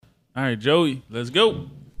All right, Joey, let's go.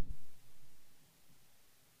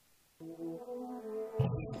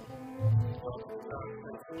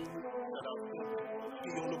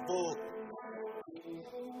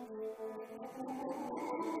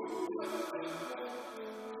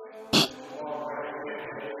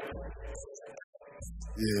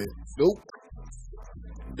 Yeah. Nope.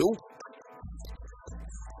 Nope.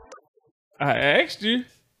 I asked you.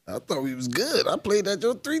 I thought we was good. I played that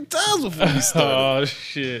joke 3 times before we started. Oh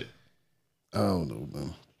shit. I don't know,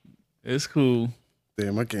 man. It's cool.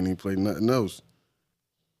 Damn, I can't even play nothing else.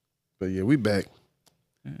 But yeah, we back.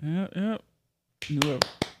 Yep. You up?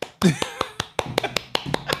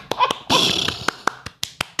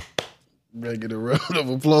 Better get a round of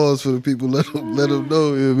applause for the people. Let them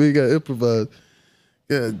know. Yeah, we got improvised.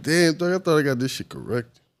 Yeah, damn, dog, I thought I got this shit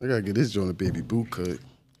correct. I gotta get this joint a baby boot cut.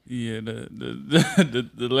 Yeah,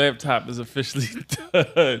 the laptop is officially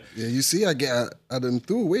done. Yeah, you see, I done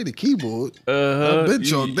threw away the keyboard. Uh-huh. I been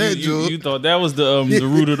chalked that joint. You thought that was the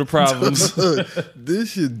root of the problems.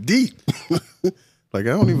 This shit deep. Like, I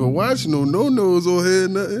don't even watch no-nos on here or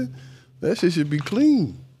nothing. That shit should be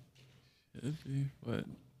clean. Should be, but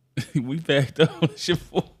we backed up on your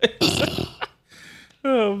voice.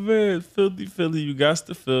 Oh, man. Filthy Philly, you got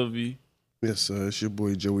to feel me. Yes, sir. It's your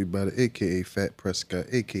boy Joey Bada, a.k.a. Fat Prescott,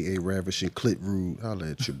 a.k.a. Ravishing Clit Rude. Holla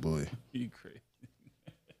at your boy. You crazy.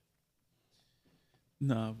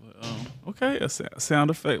 Nah, but okay, a sound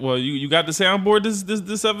effect. Well, you got the soundboard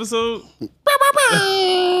this episode?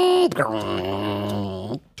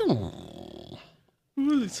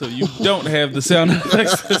 Really? So you don't have the sound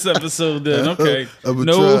effects this episode then. Okay.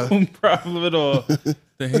 No problem at all.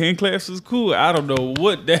 The hand claps was cool. I don't know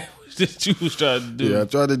what that you was trying to do. Yeah, I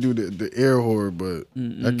tried to do the air horn, but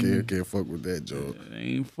I can't fuck with that joke. It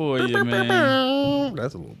ain't for you, man.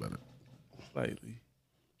 That's a little better. Slightly.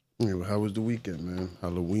 Anyway, how was the weekend, man?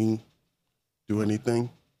 Halloween? Do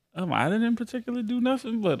anything? I didn't particularly do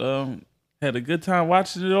nothing, but had a good time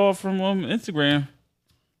watching it all from Instagram.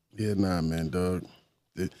 Yeah, nah, man, dog.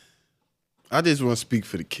 I just want to speak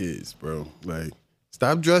for the kids, bro. Like,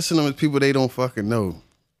 stop dressing them as people they don't fucking know.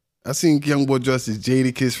 I seen young boy dressed as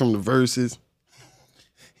Jadakiss from the Verses.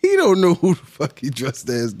 He don't know who the fuck he dressed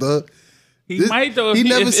as, dog. He might though. He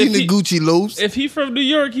never seen the Gucci loafs. If he from New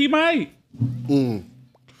York, he might.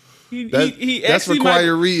 That's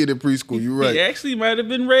required reading in preschool. You're right. He actually might have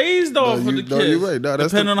been raised off of the Kiss. No, you're right. No,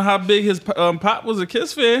 depending on how big his pop was a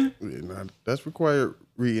Kiss fan. Yeah, nah, that's required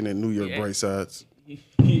reading in New York Bright Sides.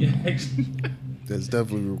 That's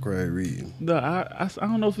definitely required reading. No, I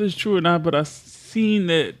don't know if it's true or not, but I seen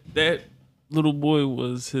that little boy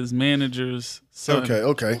was his manager's son.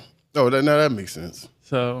 Okay. Oh, that makes sense.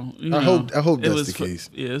 So I hope that's the case.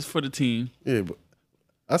 Yeah, it's for the team. Yeah, but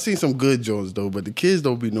I seen some good joints though, but the kids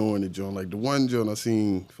don't be knowing the joint. Like the one joint I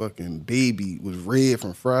seen, fucking Baby was red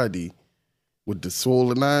from Friday with the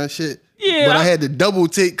swollen eye shit. Yeah, but I had to double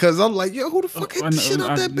take because I'm like, yo, who the fuck hit the shit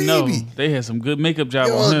out that Baby? No, they had some good makeup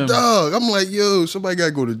job on him. Dog, I'm like, yo, somebody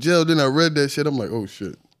gotta go to jail. Then I read that shit. I'm like, oh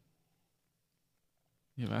shit.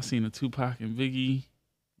 Yeah, I seen the Tupac and Biggie.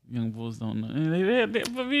 Young bulls don't know.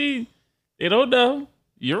 They don't know.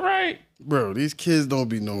 You're right, bro. These kids don't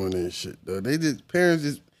be knowing that shit though. Parents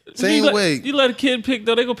just same way. You let a kid pick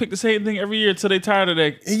though. They gonna pick the same thing every year until they tired of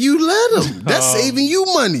that. And you let them. That's saving you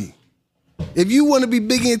money. If you want to be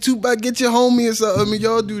big in Tupac, get your homie or something. I mean,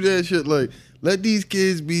 y'all do that shit. Like, let these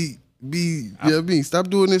kids be. You know what I mean? Stop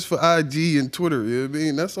doing this for IG and Twitter. You know what I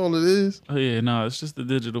mean? That's all it is. Oh yeah, no, it's just the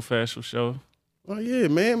digital fashion show. Oh yeah,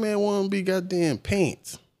 man want to be goddamn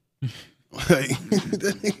pants. Like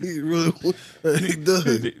that nigga really he does.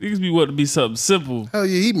 Niggas be wanting to be something simple. Hell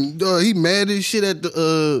yeah, he mad as shit at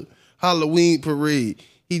the Halloween parade.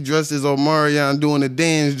 He dressed as Omarion doing a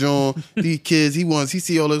dance joint. These kids, he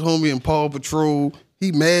see all his homie in Paw Patrol.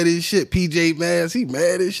 He mad as shit. PJ Masks, he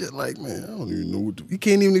mad as shit. Like, man, I don't even know what to. He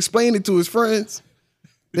can't even explain it to his friends.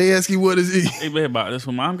 They ask you what is he. Hey man, about this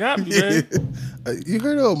one, mom got me, man. You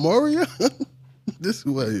heard of Omarion? This is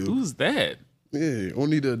who I am. Who's that? Yeah,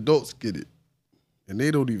 only the adults get it. And they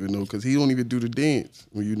don't even know because he don't even do the dance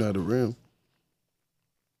when you're not around.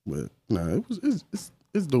 But nah,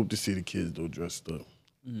 it's dope to see the kids though dressed up.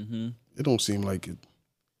 Mm-hmm. It don't seem like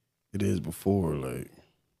it is before. Like,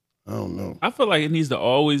 I don't know. I feel like it needs to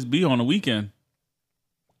always be on the weekend.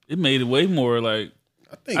 It made it way more like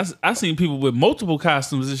I seen people with multiple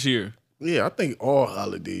costumes this year. Yeah, I think all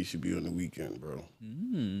holidays should be on the weekend, bro.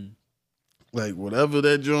 Mm. Like whatever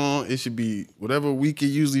that joint, it should be whatever week it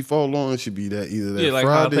usually fall on. It should be that either that like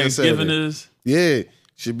Friday how or Saturday. Thanksgiving is. Yeah,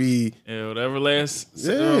 should be whatever last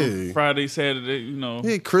Friday, Saturday. You know.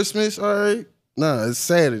 Yeah, Christmas. All right, Nah, it's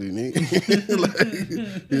Saturday, nigga. Like, you know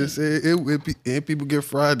what I'm saying? And people get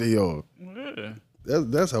Friday off. Yeah.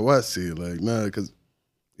 That's how I see it. Like, nah, because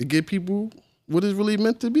it get people what it's really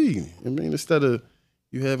meant to be. I mean, instead of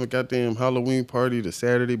you have a goddamn Halloween party the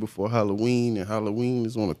Saturday before Halloween, and Halloween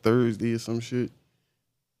is on a Thursday or some shit.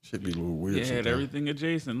 Should be a little weird. Yeah, had everything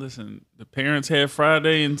adjacent. Listen, the parents had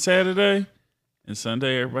Friday and Saturday, and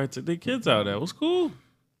Sunday everybody took their kids out. That was cool.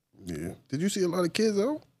 Yeah. Did you see a lot of kids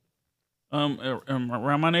out?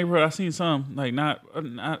 Around my neighborhood, I seen some. Like not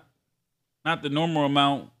the normal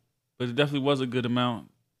amount, but it definitely was a good amount.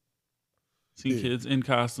 Seen kids in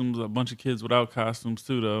costumes, a bunch of kids without costumes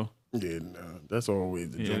too, though. Yeah, nah, that's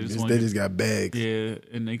always the joke. They just got bags. Yeah,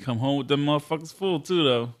 and they come home with them motherfuckers full too,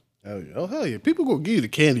 though. Hell yeah. People gonna give you the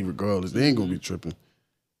candy regardless. They ain't gonna be tripping.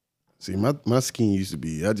 See, my scheme used to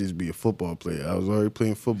be, I just be a football player. I was already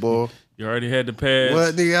playing football. You already had the pads.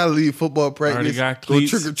 What, nigga, I leave football practice. Already got go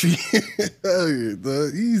cleats. trick-or-treat. Hell yeah,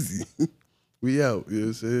 dog. Easy. We out, you know what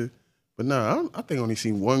I'm saying? But nah, I think I only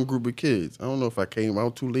seen one group of kids. I don't know if I came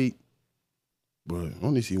out too late, but I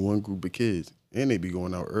only seen one group of kids. And they be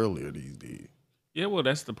going out earlier these days. Yeah, well,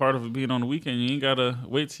 that's the part of it being on the weekend. You ain't got to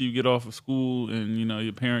wait till you get off of school and,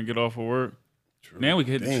 your parent get off of work. True. Now we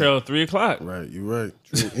can hit the trail at 3 o'clock. Right, you're right.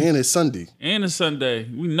 True. And it's Sunday. And it's Sunday.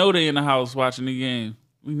 We know they in the house watching the game.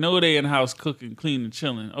 We know they in the house cooking, cleaning,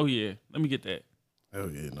 chilling. Oh, yeah. Let me get that. Hell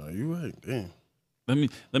yeah, no, you're right. Damn.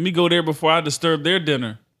 Let me go there before I disturb their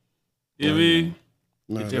dinner. You know what I mean?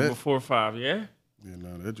 Nah, get there before 5, yeah? Yeah,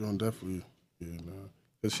 no, that joint definitely, yeah, no.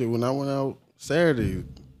 That shit, when I went out Saturday,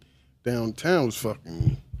 downtown was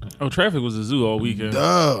fucking... Oh, traffic was a zoo all weekend.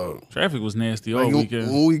 Dog. Traffic was nasty all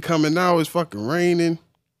weekend. When we coming out, it's fucking raining.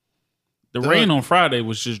 The rain on Friday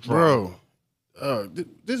was just dry. Bro,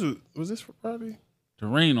 was this for Friday? The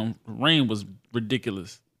rain was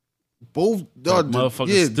ridiculous. Both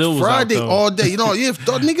motherfuckers still Friday was out, all day.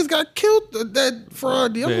 Niggas got killed that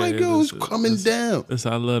Friday. I'm like, yo, it's coming down. That's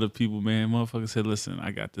how I love the people, man. Motherfuckers said, listen, I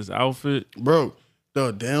got this outfit. Bro,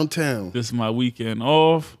 downtown. This is my weekend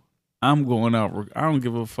off. I'm going out. I don't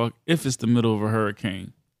give a fuck if it's the middle of a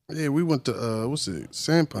hurricane. Yeah, we went to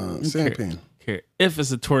Sandpan. Okay. If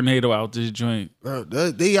it's a tornado out this joint.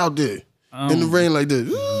 They out there in the rain like this.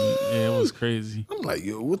 Yeah, it was crazy. I'm like,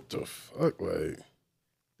 yo, what the fuck? Like,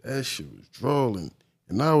 that shit was drolling.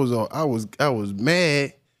 And I was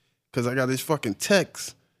mad because I got this fucking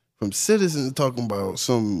text from citizens talking about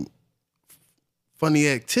some funny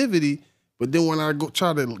activity. But then when I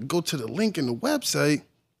try to go to the link in the website,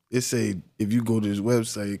 it say if you go to this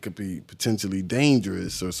website, it could be potentially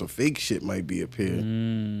dangerous or some fake shit might be up here.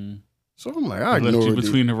 So I'm like, I ignored it. Left you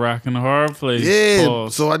between the rock and the hard place. Yeah,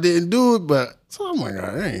 Pause. so I didn't do it, but so I'm like,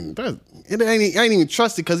 I ain't even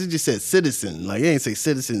trust it because it just said Citizen. Like, it ain't say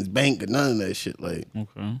Citizens Bank or none of that shit. Like,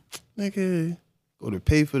 okay, nigga, go to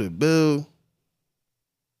pay for the bill.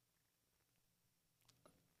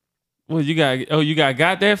 Well, you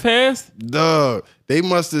got that fast? Dog, they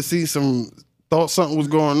must have thought something was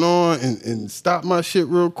going on and stopped my shit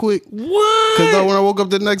real quick. What? Because when I woke up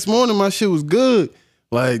the next morning, my shit was good.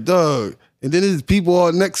 Like, dog. And then there's people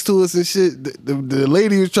all next to us and shit. The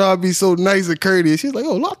lady was trying to be so nice and courteous. She's like,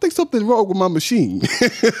 oh, I think something's wrong with my machine.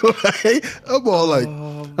 Like, I'm all like,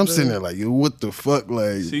 I'm sitting there like, yo, what the fuck?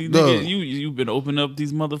 Like, see, nigga, you've been opening up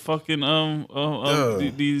these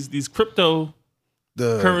motherfucking these crypto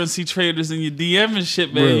currency traders in your DM and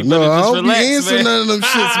shit, man. Bro, you better just relax, I don't be answering none of them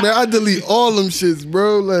shits, man. I delete all them shits,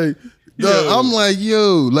 bro. Like, I'm like,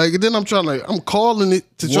 yo, like, and then I'm calling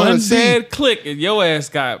it to try to see. One bad click and your ass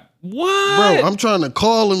got what? Bro, I'm trying to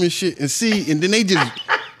call them and shit and see, and then they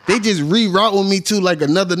just rerouting me to like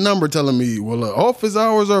another number telling me, well, office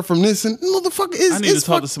hours are from this and motherfucker. I need to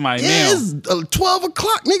talk to somebody now. It's 12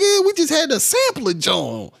 o'clock, nigga. We just had a sampler,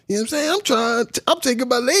 John. You know what I'm saying? I'm taking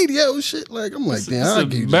my lady out and shit. Like, I'm like, damn, I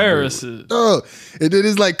get embarrassing. And then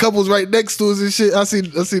it's like couples right next to us and shit. I see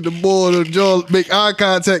the boy and the John make eye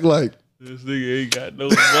contact like, this nigga ain't got no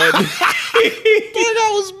money.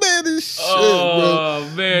 I was mad as shit, bro.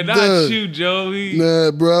 Man, not you, Joey.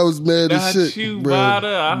 Nah, bro, I was mad as shit. Not you, bro.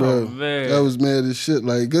 Bada. Bro, man. I was mad as shit.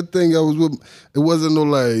 Like, good thing I was with. It wasn't no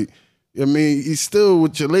like. I mean, he's still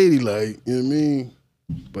with your lady, like, you know what I mean.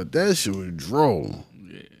 But that shit was droll.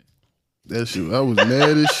 Yeah. That shit, I was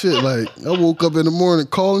mad as shit. Like, I woke up in the morning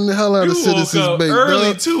calling the hell out of Citizens Bank.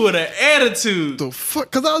 Early too with an attitude. The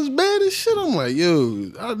fuck? Cause I was mad as shit. I'm like,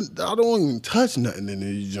 yo, I don't even touch nothing in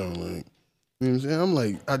this joint. Like, you know what I'm saying? I'm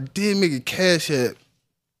like, I did make a Cash App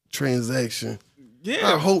transaction.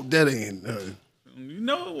 Yeah. I hope that ain't nothing. You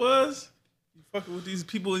know it was. You fucking with these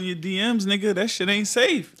people in your DMs, nigga. That shit ain't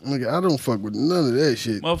safe. Nigga, I don't fuck with none of that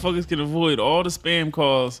shit. Motherfuckers can avoid all the spam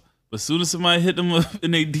calls But as soon as somebody hit them up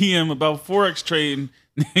in their DM about Forex trading,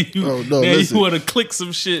 you want to click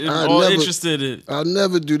some shit and interested in it. I'll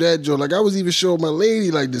never do that, Joe. Like, I was even showing my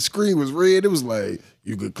lady, like, the screen was red. It was like,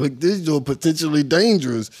 you could click this, Joe, potentially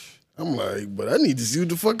dangerous. I'm like, but I need to see what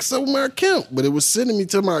the fuck is up with my account. But it was sending me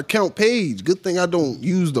to my account page. Good thing I don't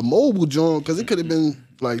use the mobile, John, because it could have been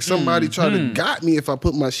like somebody tried to got me if I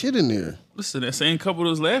put my shit in there. Listen, that same couple that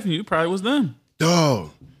was laughing, you probably was them.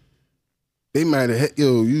 Dog. They might have,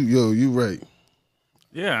 you right.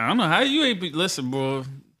 Yeah, I don't know how you ain't be, listen, bro.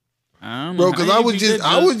 I don't know. Bro, because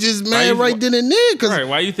I was just mad right then and there. Right,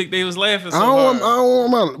 why you think they was laughing so hard? I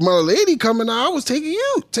don't want my lady coming out. I was taking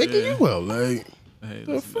you out. Like, hey,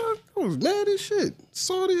 the fuck? I was mad as shit.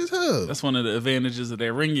 Salty as hell. That's one of the advantages of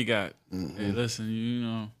that ring you got. Mm-hmm. Hey, listen, you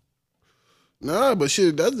know. Nah, but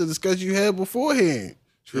shit, that's the discussion you had beforehand.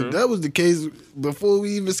 True. If that was the case before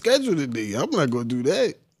we even scheduled the day, I'm not going to do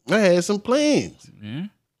that. I had some plans. Yeah.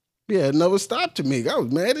 We had another stop to make. I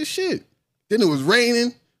was mad as shit. Then it was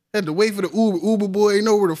raining. Had to wait for the Uber boy. Ain't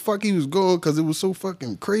know where the fuck he was going because it was so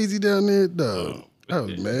fucking crazy down there. Dog. I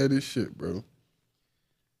was mad as shit, bro.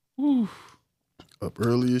 Whew. Up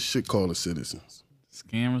early as shit, call the citizens.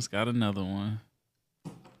 Scammers got another one.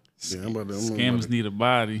 Yeah, Scammers need a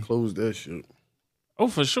body. Close that shit. Oh,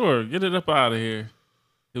 for sure. Get it up out of here.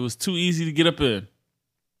 It was too easy to get up in.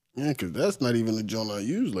 Yeah, because that's not even a joint I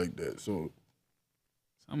use like that. So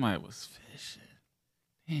somebody was fishing.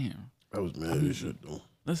 Damn. I was mad as shit, though.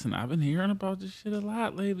 Listen, I've been hearing about this shit a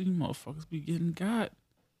lot lately. You motherfuckers be getting got.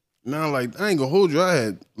 Now, like, I ain't gonna hold you. I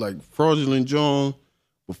had, like, fraudulent John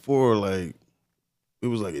before, like, it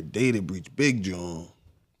was like a data breach, big John.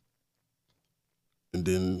 And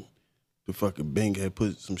then the fucking bank had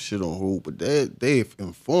put some shit on hold. But they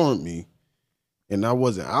informed me, and I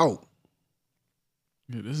wasn't out.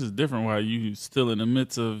 Yeah, this is different while you still in the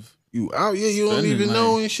midst of... You out? Yeah, you don't even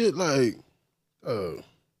know and shit. Like,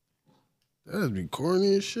 that'd be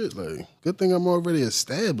corny and shit. Like, good thing I'm already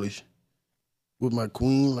established with my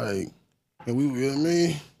queen. Like, and we, you know what I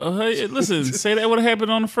mean? Oh, hey, listen, say that would have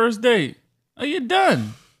happened on the first date. Oh, you're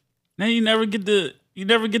done. Now you never get to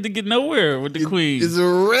get nowhere with the queen. It's a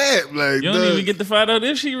wrap. Like, you don't even get to find out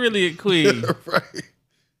if she really a queen.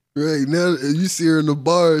 Right. Now you see her in the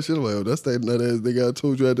bar and shit. Like, oh, that's that nut ass nigga I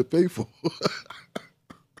told you I had to pay for.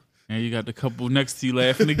 And you got the couple next to you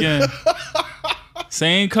laughing again.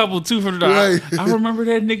 Same couple too from the right. I remember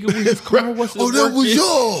that nigga with his car. What's his that was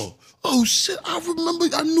y'all. Oh shit, I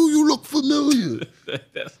remember. I knew you looked familiar.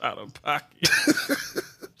 That's out of pocket.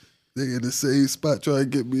 They in the same spot trying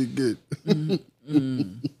to get me again.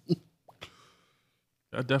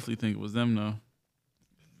 I definitely think it was them though.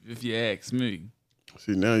 If you ask me.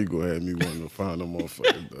 See, now you gonna have me wanting to find them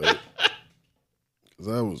motherfuckers, dog. Cause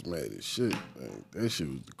I was mad as shit. Man. That shit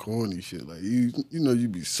was the corny shit. Like you know, you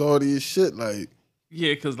be salty as shit. Like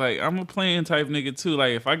yeah, cause like I'm a plan type nigga too.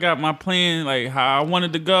 Like if I got my plan, like how I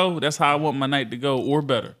wanted to go, that's how I want my night to go, or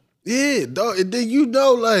better. Yeah, dog. And then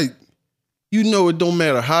like. You know it don't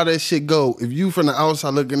matter how that shit go. If you from the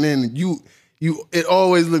outside looking in, it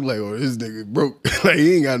always look like, oh, this nigga broke. Like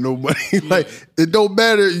he ain't got no money. Like it don't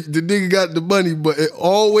matter the nigga got the money, but it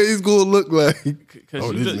always gonna look like,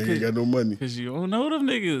 oh, this nigga ain't got no money. Cause you don't know them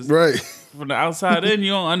niggas. Right. From the outside in,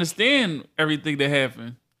 you don't understand everything that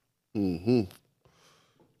happened. Mm-hmm.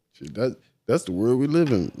 Shit, that's the world we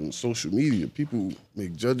live in. On social media, people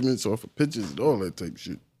make judgments off of pictures and all that type of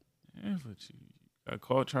shit. Yeah, but you got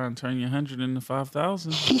caught trying to turn your 100 into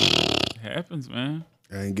 5,000. It happens, man.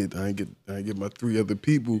 I ain't get my 3 other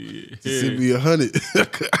people to send me 100.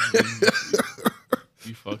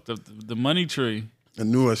 You fucked up the money tree. I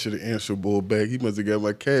knew I should have answered Bull back. He must have got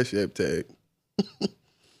my Cash App tag.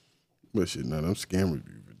 But shit, no, them scammers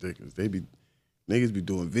be ridiculous. Niggas be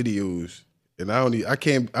doing videos, and I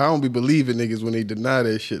don't be believing niggas when they deny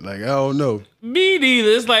that shit. Like I don't know. Me neither.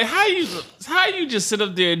 It's like how you just sit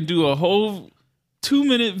up there and do a whole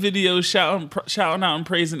 2-minute video shouting out and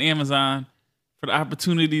praising Amazon for the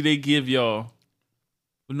opportunity they give y'all.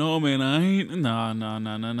 But no, man, I ain't.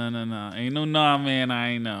 No. Ain't no man, I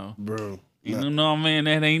ain't know. Bro. Ain't no man,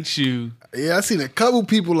 that ain't you. Yeah, I seen a couple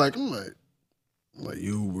people like, I'm like,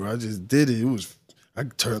 yo, bro, I just did it. I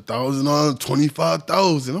turned 1,000 on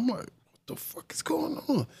 25,000. I'm like, what the fuck is going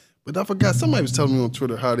on? But I forgot, somebody was telling me on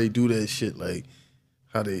Twitter how they do that shit, like,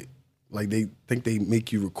 how they think they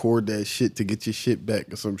make you record that shit to get your shit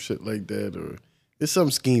back or some shit like that, or there's some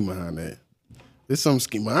scheme behind that. There's some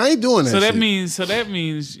scheme. I ain't doing that. So that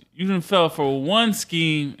means you done fell for one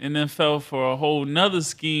scheme and then fell for a whole nother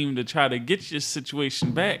scheme to try to get your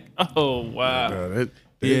situation back. Oh wow. Nah, that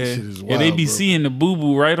shit is wild. Yeah, they be bro. seeing the boo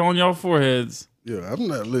boo right on your foreheads. Yeah, I'm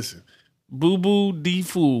not listening. Boo Boo D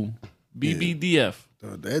Fool. BBDF.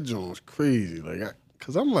 Yeah. That joint's crazy. Like,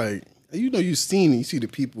 cause I'm like, you seen it. You see the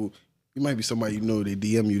people. You might be somebody you know. They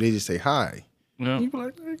DM you. They just say hi. Yeah. You be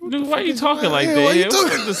like, dude, why you talking like that? Why you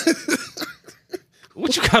talking?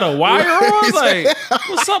 What you got a wire on? Like,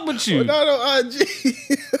 what's up with you? Not on IG.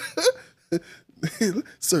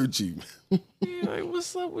 Search you. Yeah, like,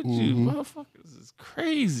 what's up with you? Motherfuckers is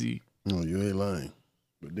crazy. No, you ain't lying.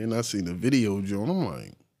 But then I seen the video, Joe, and I'm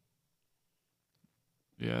like,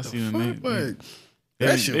 yeah, I seen the name. Like,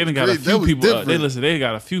 they done got a few people. They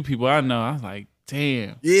got a few people I know. I was like,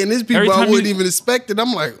 damn. Yeah, and there's people I wouldn't even expect it.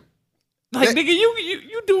 I'm like, nigga,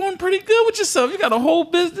 you doing pretty good with yourself. You got a whole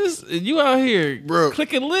business, and you out here, bro,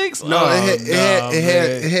 clicking links. No,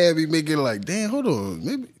 it had me making like, damn, hold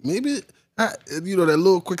on, maybe that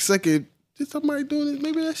little quick second, did somebody doing it?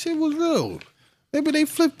 Maybe that shit was real. Maybe they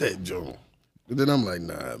flipped that joint. But then I'm like,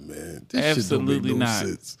 nah, man, this shit don't make no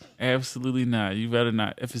sense. Absolutely not. You better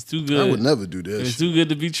not. If it's too good, I would never do that. If it's too good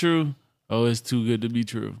to be true, it's too good to be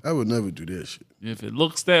true. I would never do that shit. If it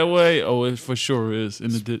looks that way, it for sure is.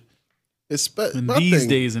 In these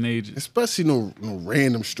days and ages, especially no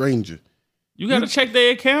random stranger. You got to check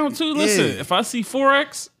their account too. Listen, if I see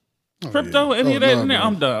Forex, crypto, any of that in there,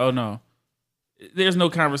 I'm done. Oh no, there's no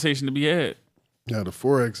conversation to be had. Now the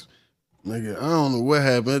Forex, nigga, I don't know what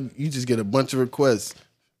happened. You just get a bunch of requests.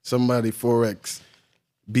 Somebody Forex,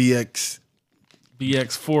 BX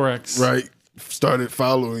Forex, right? Started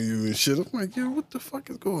following you and shit. I'm like, yo, what the fuck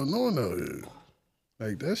is going on out here?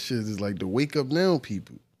 Like that shit is like the wake up now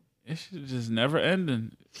people. It should just never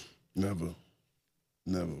ending. Never,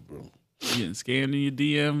 bro. You getting scammed in your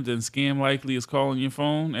DMs, then Scam Likely is calling your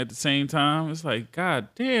phone at the same time. It's like, god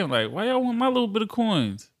damn, like why y'all want my little bit of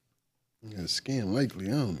coins? Yeah, Scam Likely,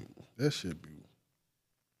 I don't know. That shit be.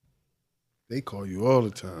 They call you all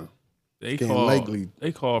the time. They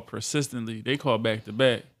call persistently. They call back to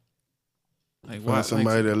back. Like find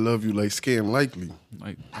somebody that love you like Scam Likely.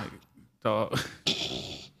 Like dog.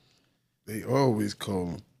 They always call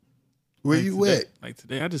them. Where you at? Like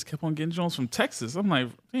today, I just kept on getting Jones from Texas. I'm like,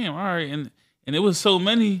 damn, all right. And it was so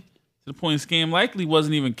many to the point Scam Likely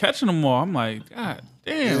wasn't even catching them all. I'm like, god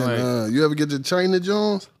damn. And, you ever get to China,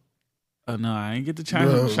 Jones? No, I ain't get to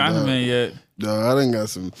China man yet. No, I done got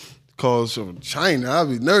some calls from China. I'll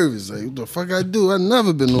be nervous. Like, what the fuck I do? I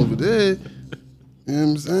never been over there. You know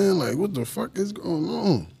what I'm saying? Like, what the fuck is going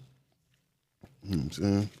on? You know what I'm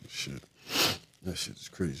saying? Shit. That shit is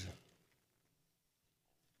crazy.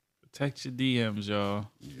 Protect your DMs, y'all.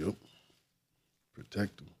 Yep.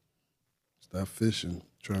 Protect them. Stop fishing.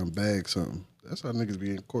 Try and bag something. That's how niggas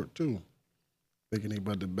be in court, too. Thinking they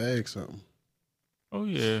about to bag something. Oh,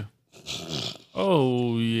 yeah.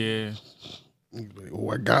 Oh, yeah. Like,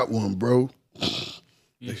 I got one, bro.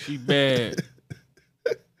 Yeah, she bad.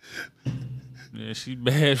 Yeah, she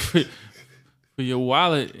bad for your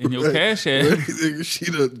wallet and your cash app. She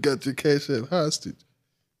done got your cash app hostage.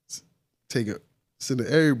 Send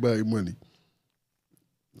everybody money.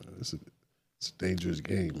 It's a dangerous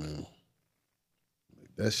game, man.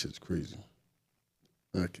 Like, that shit's crazy.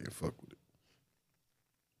 I can't fuck with it.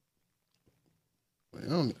 Like,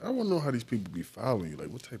 I want to know how these people be following you. Like,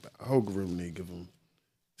 what type of algorithm they give them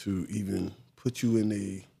to even put you in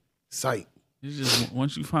a site. It's just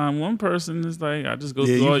once you find one person, it's like I just go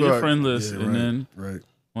through all your friend lists, and then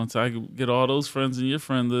once I get all those friends in your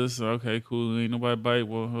friend list, okay, cool, ain't nobody bite.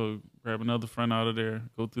 Well, grab another friend out of there,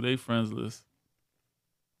 go through their friends list,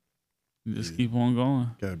 and just keep on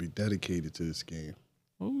going. Gotta be dedicated to this game.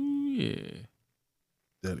 Oh yeah,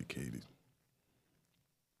 dedicated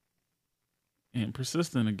and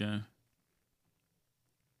persistent again.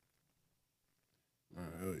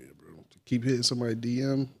 Hell yeah, bro. To keep hitting somebody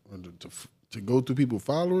DM or to go through people's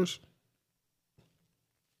followers.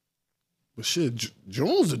 But shit,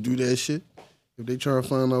 Jones would do that shit. If they try to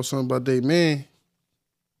find out something about their man.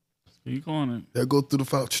 Speak on it. They'll go through the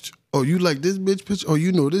followers. Oh, you like this bitch picture? Oh,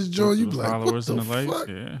 you know this Jones? You be like, followers what the in the fuck? Life,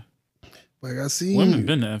 yeah. Like, I seen women you.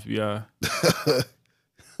 Been the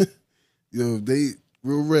FBI. Yo, they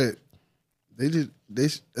real red.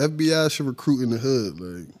 FBI should recruit in the hood.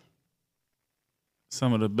 Like,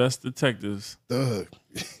 some of the best detectives.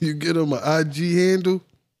 You get them an IG handle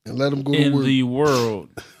and let them go to work. In the world.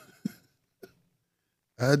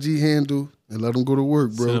 IG handle and let them go to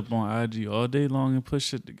work, bro. Sit up on IG all day long and put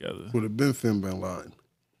shit together. Would have been Finn Bin Laden.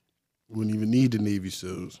 Wouldn't even need the Navy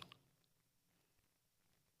SEALs.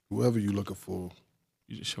 Whoever you looking for.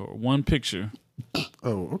 You just show her one picture.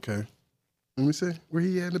 Oh, okay. Let me see. Where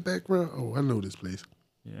he at in the background? Oh, I know this place.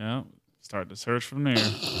 Yeah. Start the search from there.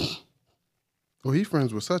 Oh, he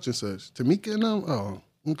friends with such and such. Tamika and them? Oh,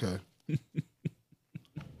 okay.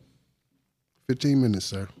 15 minutes,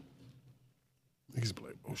 sir. Niggas be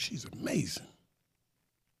like, oh, she's amazing.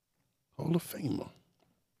 Hall of Famer.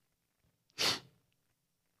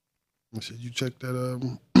 I said, you check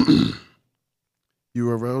that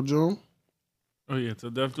URL, Joe? Oh, yeah, to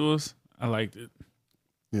Death Doors? I liked it.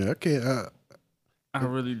 Yeah, I can't. I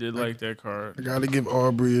really did like that card. I gotta give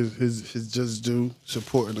Aubrey his just due,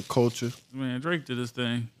 supporting the culture. Man, Drake did his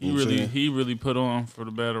thing. He really put on for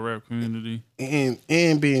the battle rap community.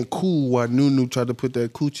 And being cool while Nunu tried to put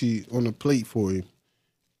that coochie on the plate for him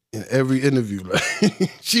in every interview. Like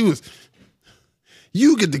she was,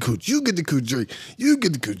 you get the cooch, Drake. You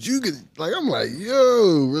get the cooch, like I'm like,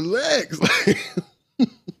 yo, relax.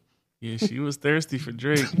 Yeah, she was thirsty for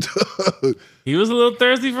Drake. He was a little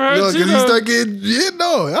thirsty for her too. Because he started getting,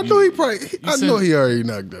 I know he already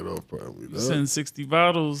knocked that off probably. You send 60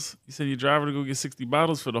 bottles. You send your driver to go get 60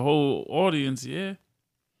 bottles for the whole audience, yeah.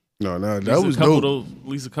 No, that was dope. At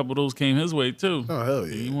least a couple of those came his way too. Oh, hell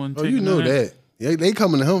yeah. You know that. Yeah, they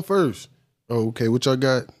coming to him first. Oh, okay, what y'all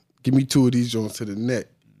got? Give me 2 of these joints to the neck.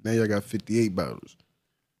 Now y'all got 58 bottles.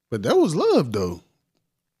 But that was love, though.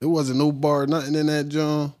 There wasn't no bar, nothing in that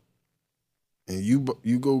joint. And you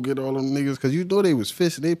go get all them niggas, because you know they was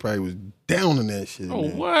fishing. They probably was down in that shit. Oh,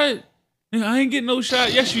 man. what? I ain't getting no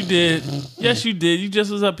shot. Yes, you did. Yes, you did. You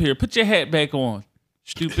just was up here. Put your hat back on,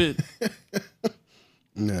 stupid.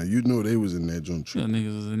 Nah, you know they was in that joint. You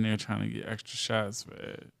niggas was in there trying to get extra shots,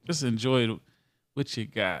 man. Just enjoy what you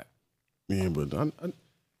got. Man, but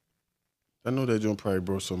I know that joint probably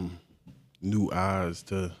brought some new eyes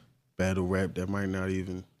to battle rap that might not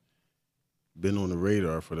even been on the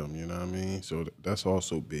radar for them, you know what I mean? So that's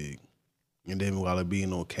also big. And then while it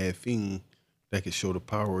being on caffeine, that could show the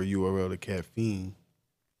power of URL to caffeine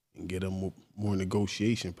and get them more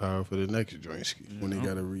negotiation power for the next joint when they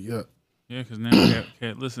got to re-up. Yeah, because now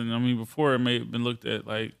listen, I mean, before it may have been looked at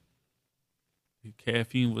like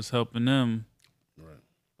caffeine was helping them. Right.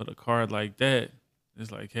 But a card like that,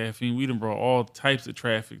 it's like caffeine. We done brought all types of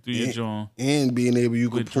traffic through your joint. And being able, you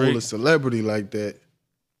could pull a celebrity like that,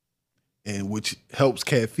 and which helps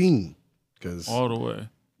caffeine. Because all the way.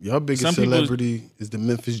 Your biggest celebrity is the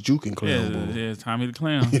Memphis Jukin Clown. Yeah, Tommy the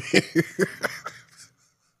Clown.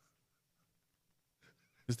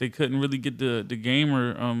 Because they couldn't really get the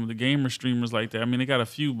gamer streamers like that. I mean, they got a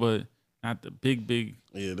few, but not the big.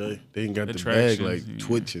 Yeah, they ain't got the bag like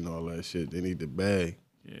Twitch and all that shit. They need the bag.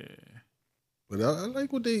 Yeah. But I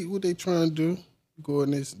like what they trying to do. Go in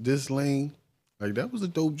this lane. Like, that was a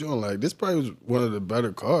dope joint. Like, this probably was one of the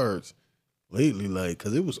better cards lately. Like,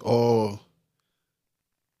 because it was all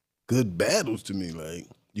good battles to me. Like,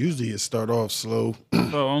 usually it start off slow.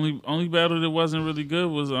 So only battle that wasn't really good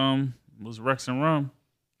was Rex and Rum.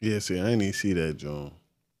 Yeah, see, I didn't even see that, John.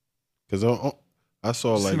 Because I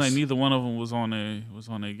saw like neither one of them was on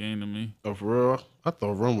a game to me. Oh, for real? I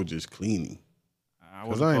thought Rum was just cleaning.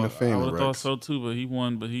 Because I ain't a fan of Rex. I would have thought so too, but he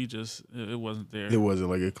won. But he just it wasn't there. It wasn't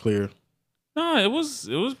like a clear. No, it was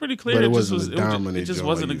pretty clear. But it just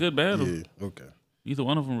wasn't a good battle. Yeah, okay. Neither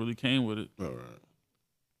one of them really came with it. All right.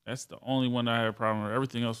 That's the only one that I had a problem with.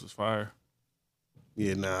 Everything else was fire.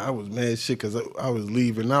 Yeah, I was mad shit because I was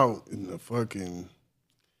leaving out and the fucking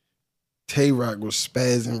Tay-Rock was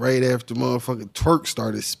spazzing right after motherfucking Twerk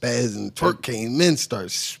started spazzing. Twerk came in, started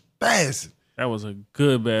spazzing. That was a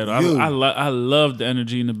good battle. I loved the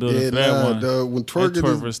energy in the building for that one. Dog, when Twerk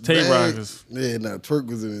versus Tay-Rock Twerk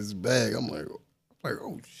was in his bag. I'm like,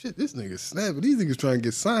 oh shit, this nigga snapping. These niggas trying to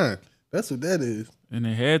get signed. That's what that is. And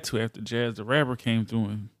they had to after Jazz the Rapper came through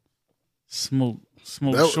and smoked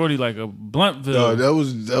Shorty like a Bluntville. No,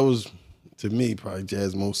 that was to me probably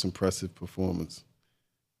Jazz's most impressive performance.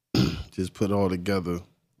 Just put all together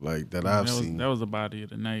like that I've seen. That was the body of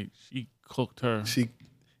the night. She cooked her.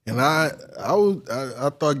 And I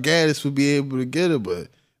thought Gaddis would be able to get her, but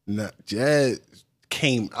Jazz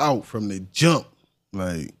came out from the jump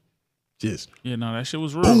like just that shit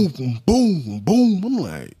was real. Boom, boom, boom. I'm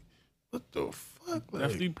like, what the fuck? Like,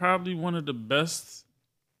 definitely probably one of the best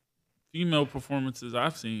female performances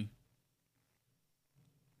I've seen.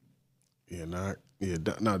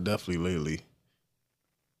 Definitely lately.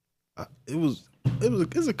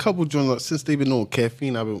 It's a couple joints since they've been on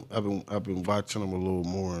caffeine. I've been watching them a little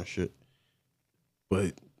more and shit.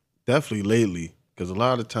 But definitely lately, because a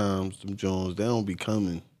lot of times them Jones they don't be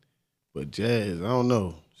coming. But Jazz, I don't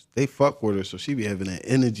know, they fuck with her, so she be having that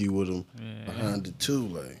energy with them behind it too,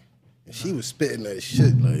 like. And she was spitting that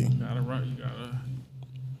shit, like. You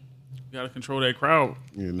gotta control that crowd.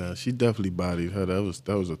 Yeah, she definitely bodied her. That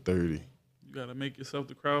was a 30. You gotta make yourself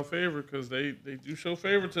the crowd favorite because they do show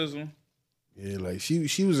favoritism. Yeah, like she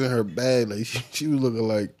was in her bag, like she was looking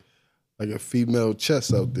like a female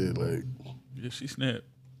chess out there, like. Yeah, she snapped.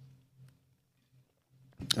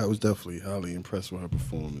 I was definitely highly impressed with her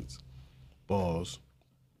performance. Balls.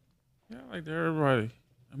 Yeah, I liked everybody.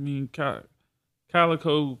 I mean,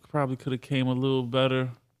 Calico probably could have came a little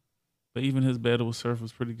better, but even his battle with Surf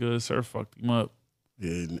was pretty good. Surf fucked him up.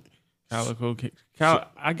 Yeah. Calico,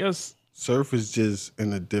 I guess Surf is just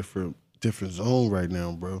in a different zone right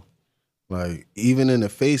now, bro. Like, even in the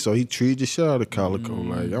face, he treated the shit out of Calico.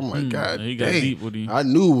 Like, I'm like, God he got dang. deep with him.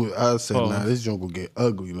 I said, nah, this joint gonna get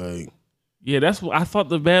ugly. Like, yeah, that's what I thought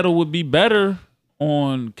the battle would be better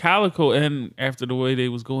on Calico, and after the way they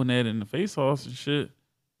was going at it in the face-offs and shit.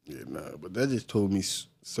 Yeah, nah, but that just told me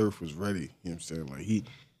Surf was ready. You know what I'm saying? Like, he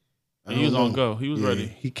was on go. He was ready.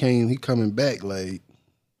 He coming back. Like,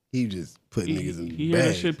 he just put niggas in the bag. He heard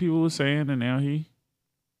the shit people was saying, and now he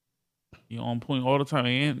on point all the time.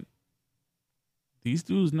 And these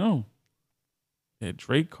dudes know that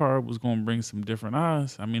Drake card was gonna bring some different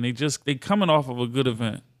eyes. I mean, they coming off of a good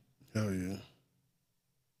event. Hell yeah.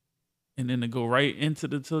 And then to go right into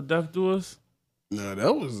the Till Death Do Us. Nah,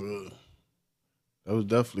 that was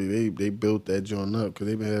definitely they built that joint up because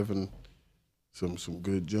they been having some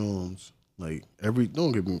good joints. Like every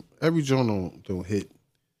joint don't hit.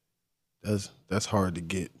 That's hard to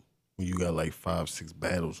get when you got like 5-6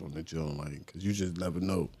 battles on the joint, like because you just never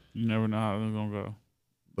know. You never know how they're gonna go.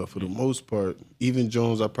 But for the most part, even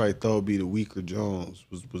Jones I probably thought would be the weaker Jones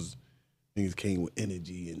was niggas came with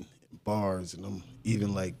energy and bars and I'm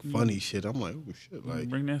even like funny shit. I'm like, oh shit, like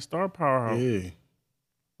bring that star power out. Yeah.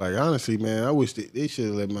 Like honestly, man, I wish they should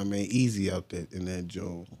have let my man Easy out there in that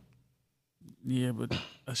joint. Yeah, but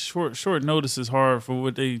a short notice is hard for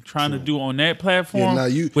what they trying to do on that platform.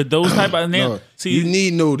 Yeah, with those type of you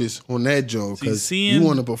need notice on that joint because you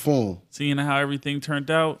want to perform. Seeing how everything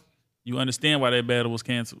turned out, you understand why that battle was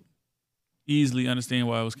canceled. Easily understand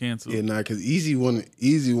why it was canceled. Yeah, because Easy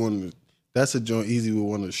wanted. That's a joint Easy would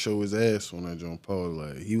want to show his ass on that joint. Paul,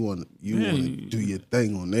 like you want to do your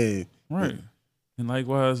thing on there, right? And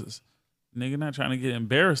likewise, nigga not trying to get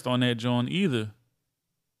embarrassed on that joint either.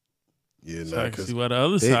 Yeah, so I can see why the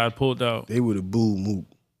other side pulled out. They would have booed Mook.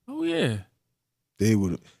 Oh yeah, they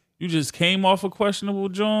would have. You just came off a questionable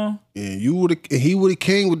John. And he would have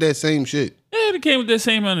came with that same shit. Yeah, he came with that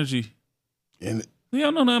same energy. And he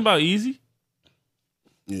don't know nothing about Easy.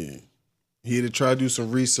 Yeah. He'd have tried to do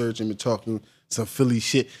some research and been talking some Philly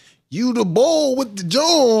shit. You the ball with the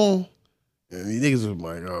John. And these niggas was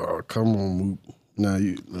like, oh, come on, Mook.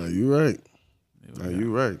 You right.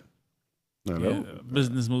 You right.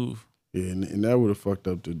 Business move. Yeah, and that would have fucked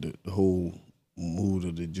up the whole mood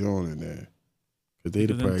of the joint in there. Because they'd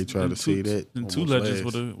have probably tried to say that. And Two Legends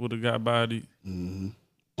would have got bodied. Mm-hmm.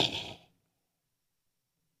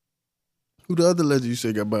 Who the other legend you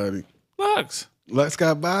say got bodied? Lux. Lux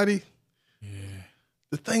got bodied? Yeah.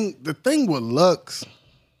 The thing with Lux.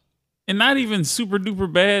 And not even super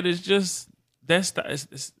duper bad. It's just that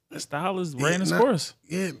style is ran its course.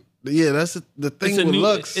 Yeah, that's the thing with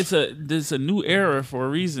Lux. It's a new era for a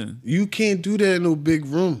reason. You can't do that in no big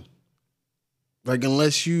room. Like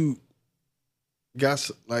unless you got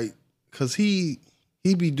like, cause he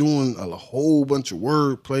be doing a whole bunch of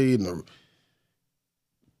wordplay and the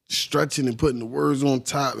stretching and putting the words on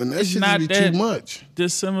top, and that shit just be too much.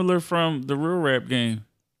 Dissimilar from the real rap game.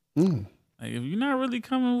 Mm. Like if you're not really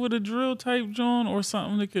coming with a drill type joint or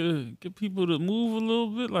something that could get people to move a little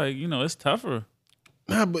bit, like it's tougher.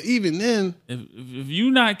 Nah, but even then, if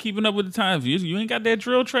you not keeping up with the times, you ain't got that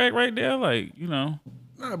drill track right there, like Nah,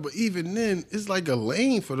 but even then, it's like a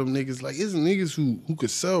lane for them niggas. Like it's niggas who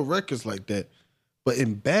could sell records like that. But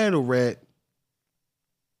in battle rap,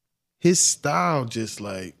 his style just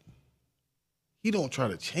like he don't try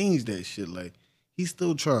to change that shit. Like he's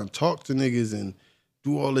still trying to talk to niggas and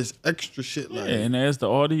do all this extra shit. Like, and as the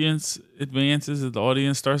audience advances, as the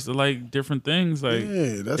audience starts to like different things, like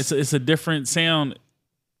it's a different sound.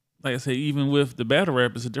 Like I say, even with the battle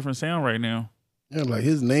rap, it's a different sound right now. Yeah, like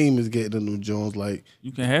his name is getting into Jones. Like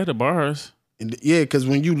you can have the bars. And because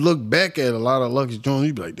when you look back at a lot of Lux Jones,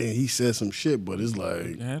 you be like, damn, he said some shit, but it's like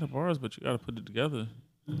you can have the bars, but you got to put it together.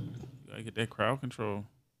 You got to get that crowd control.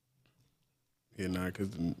 Yeah, because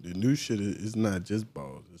the new shit is not just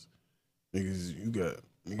bars. It's niggas, you got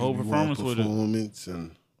whole performance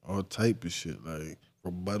and all type of shit, like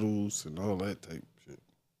rebuttals and all that type of shit.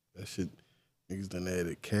 That shit, niggas done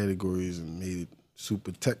added categories and made it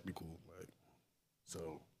super technical. Like,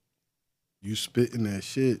 so you spitting that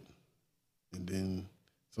shit, and then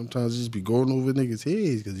sometimes just be going over niggas'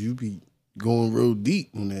 heads because you be going real deep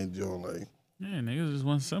on that joint. Like, yeah, niggas just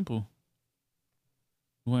want simple.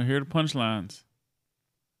 We want to hear the punchlines.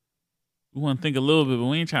 We want to think a little bit, but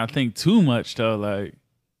we ain't trying to think too much though. Like,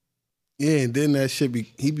 Yeah, and then that shit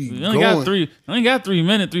he be we only going. got 3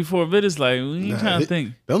 minutes, 3-4 minutes. Like, we ain't trying to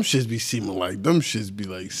think. Them shits be seeming like, them shits be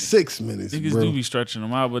like 6 minutes, Niggas bro. do be stretching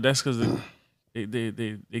them out, but that's because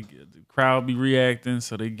the crowd be reacting,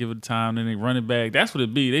 so they give it time, then they run it back. That's what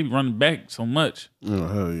it be. They be running back so much. Oh,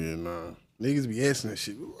 hell yeah, nah. Niggas be asking that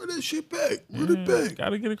shit. Run that shit back. Run it back.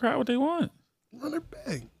 Gotta get the crowd what they want. Run it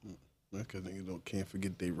back. Because niggas can't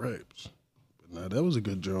forget they raps. But nah, that was a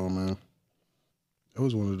good drum, man. That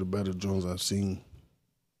was one of the better drums I've seen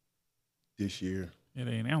this year. Yeah,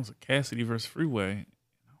 they announced Cassidy versus Freeway. And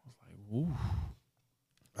I was like, woo.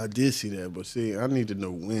 I did see that, but see, I need to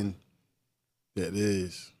know when that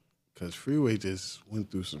is. Because Freeway just went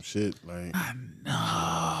through some shit. Like, I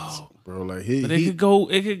know. Bro, like, but it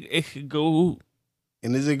could go.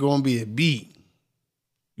 And is it going to be a beat?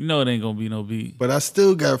 You know it ain't going to be no beat. But I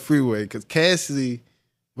still got Freeway because Cassidy...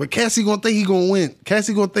 But Cassidy gonna think he gonna win.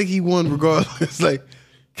 Cassidy gonna think he won regardless. Like,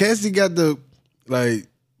 Cassidy got the, like,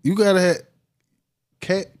 you gotta have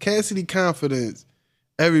Cassidy confidence.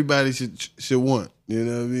 Everybody should want. You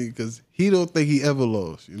know what I mean? Because he don't think he ever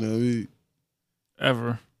lost. You know what I mean?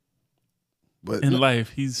 Ever. But in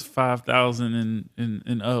life, he's 5,000 and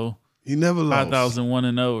 0. He never lost. 5,001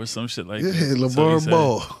 and 0 or some shit like that. Yeah, LeVar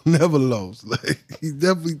Ball never lost. Like, he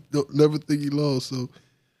definitely never think he lost. So.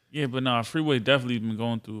 Yeah, but no, Freeway definitely been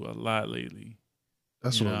going through a lot lately.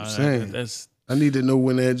 That's what I'm saying. I need to know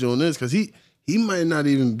when that joint is because he might not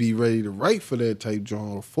even be ready to write for that type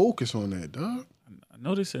joint or focus on that, dog. I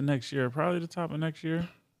know they said next year, probably the top of next year.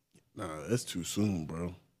 Nah, that's too soon,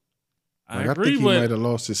 bro. I agree, I think he might have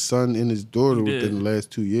lost his son and his daughter within the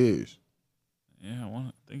last 2 years. Yeah, I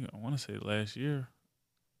want to say last year.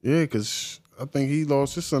 Yeah, because I think he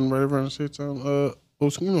lost his son right around the same time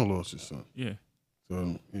Oskino lost his son. Yeah.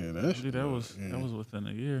 So yeah, that was within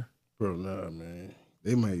a year. Bro, nah, man.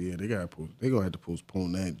 They gonna have to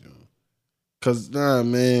postpone that, John. Cause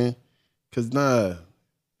niggas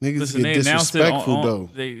Listen, get disrespectful though.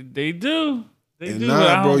 They do. They do.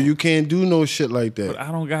 Nah, bro, you can't do no shit like that. But I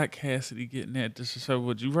don't got Cassidy getting that disrespectful.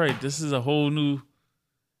 But you right. This is a whole new.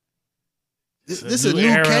 This is a new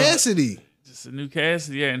era. Cassidy. Just a new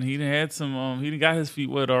Cassidy, yeah, and he had some. He got his feet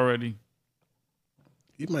wet already.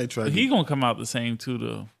 He might try. But he gonna come out the same too,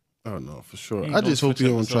 though. Oh no, for sure. I just hope he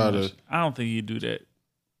don't try to. I don't think he'd do that.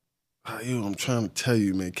 I'm trying to tell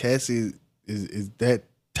you, man. Cassie is that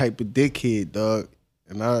type of dickhead, dog.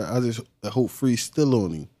 And I just hope Free's still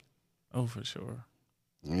on him. Oh, for sure.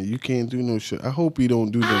 Man, you can't do no shit. I hope he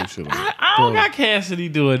don't do no shit. I don't got Cassidy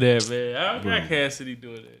doing that, man. I don't got Cassidy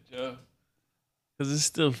doing that, Joe. Because it's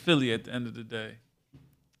still Philly at the end of the day.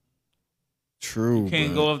 True. You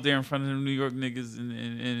can't go up there in front of them New York niggas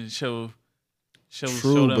and show them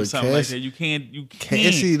something like that. You can't.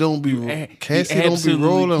 Cassie don't be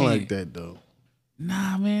rolling like that though.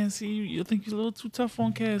 Nah, man. See, you think you're a little too tough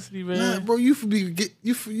on Cassidy, man. Nah, bro. You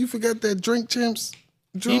forgot that Drink Champs.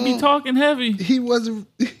 He be talking heavy. He was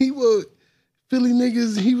Philly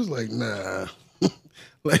niggas. He was like, nah.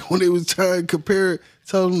 Like when they was trying to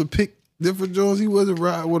tell him to pick different Jones, he wasn't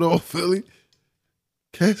riding with all Philly.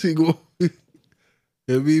 Cassie go.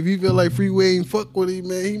 If he feel like Freeway ain't fuck with him,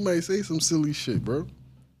 man, he might say some silly shit, bro.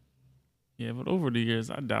 Yeah, but over the years,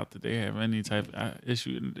 I doubt that they have any type of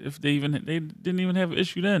issue. If they didn't even have an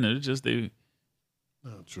issue then. It's just they.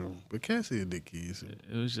 Not true, but Cassie a dickhead.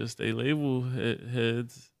 It was just they label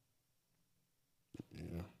heads.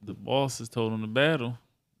 Yeah. The bosses told them to battle.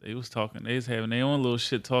 They was having their own little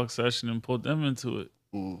shit talk session and put them into it.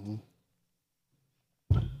 Mm-hmm.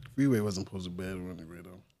 Freeway wasn't supposed to battle anyway,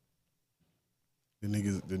 though. The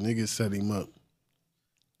niggas set him up.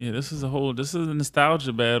 Yeah, this is a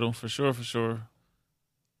nostalgia battle for sure.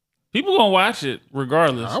 People gonna watch it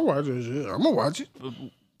regardless. I watch that shit. I'm gonna watch it.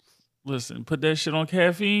 Listen, put that shit on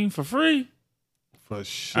Caffeine for free. For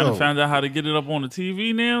sure. I done found out how to get it up on the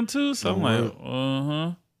TV now too. So I'm like,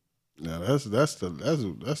 Now that's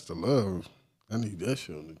the love. I need that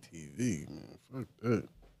shit on the TV, man. Fuck that.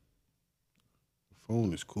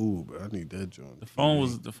 Phone is cool, but I need that joint. The phone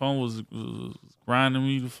was grinding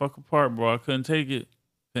me the fuck apart, bro. I couldn't take it.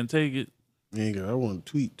 Yeah, I want to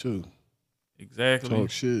tweet too. Exactly. Talk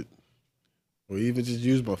shit. Or even just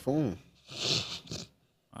use my phone.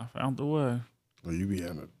 I found the way. Or you be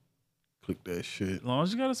having to click that shit. As long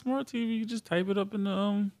as you got a smart TV, you just type it up in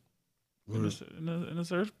the in the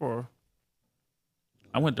search bar.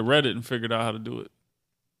 I went to Reddit and figured out how to do it.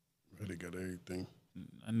 Reddit got everything.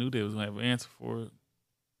 I knew they was gonna have an answer for it.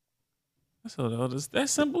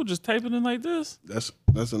 That's simple. Just type it in like this. That's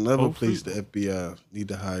another place the FBI need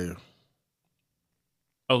to hire.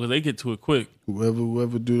 Oh, because they get to it quick.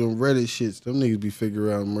 Whoever do them Reddit shits, them niggas be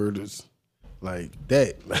figuring out murders like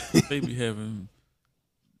that. They be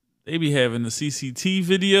having the CCTV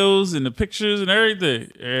videos and the pictures and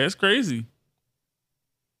everything. Yeah, it's crazy.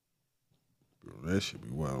 Bro, that should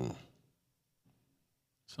be wild.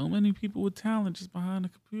 So many people with talent just behind the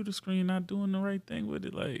computer screen, not doing the right thing with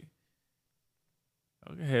it. Like,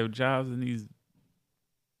 I could have jobs in these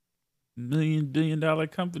billion-dollar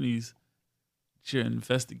companies with your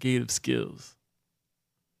investigative skills.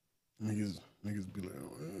 Niggas be like,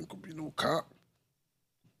 oh, I ain't gonna be no cop.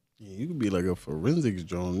 Yeah, you could be like a forensics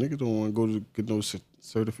drone. Niggas don't want to go to get no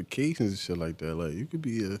certifications and shit like that. Like, you could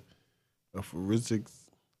be a forensics,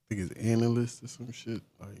 I think it's analyst or some shit.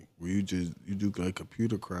 Like, where you do like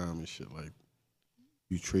computer crime and shit. Like,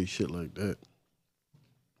 you trace shit like that.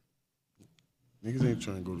 Niggas ain't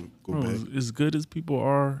trying to go Bro, back. As good as people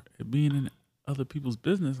are at being in other people's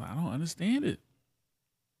business, I don't understand it.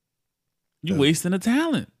 You wasting the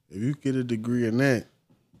talent. If you get a degree in that,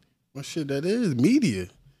 what shit that is media.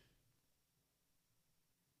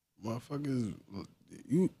 Motherfuckers,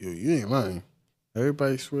 you ain't lying.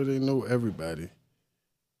 Everybody swear they know everybody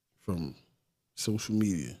from social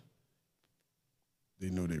media. They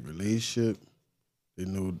know their relationship. They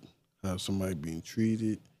know how somebody being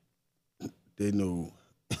treated. They know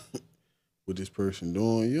what this person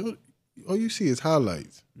doing. All you see is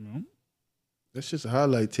highlights. Mm-hmm. That's just a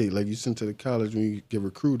highlight tape, like you sent to the college when you get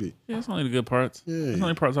recruited. Yeah, that's only the good parts. Yeah, that's the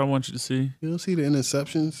only parts I want you to see. You don't see the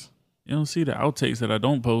interceptions. You don't see the outtakes that I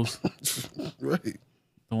don't post. Right.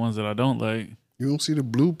 The ones that I don't like. You don't see the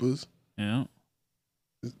bloopers. Yeah.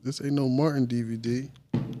 This ain't no Martin DVD.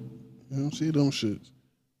 You don't see them shits.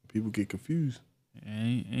 People get confused.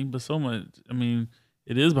 Ain't but so much. I mean,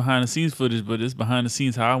 it is behind the scenes footage, but it's behind the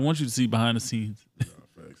scenes how I want you to see behind the scenes.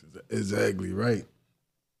 Exactly right.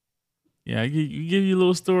 Yeah, you give you a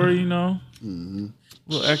little story, you know, mm-hmm.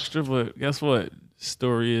 A little extra, but guess what?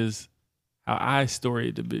 Story is how I story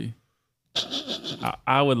it to be. How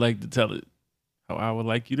I would like to tell it. How I would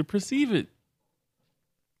like you to perceive it.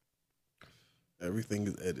 Everything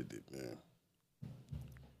is edited, man.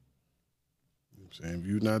 You know what I'm saying? If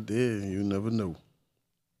you're not there, you'll never know.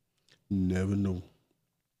 Never know.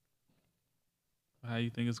 How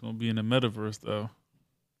you think it's gonna be in the metaverse, though?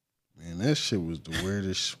 Man, that shit was the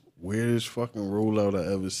weirdest fucking rollout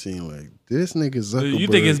I ever seen. Like, this nigga Zuckerberg. You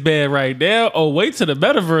think it's bad right now? Oh, wait till the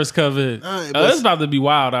metaverse cover. It's about to be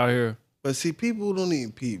wild out here. But see, people don't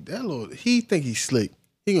even peep. That Lord, he think he's slick.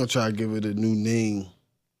 He gonna try to give it a new name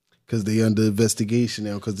because they under investigation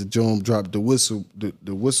now because the Joan dropped the whistle. The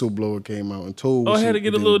whistleblower came out and told. Oh, I had to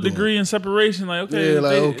get a little degree in separation. Like, okay, yeah,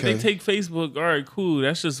 like, they take Facebook. All right, cool.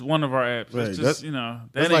 That's just one of our apps. Right. That's just, you know,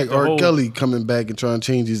 that's like R. Kelly coming back and trying to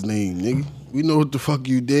change his name, nigga. We know what the fuck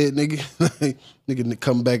you did, nigga. Nigga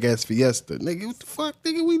come back as Fiesta. Nigga, what the fuck,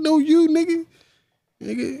 nigga? We know you, nigga.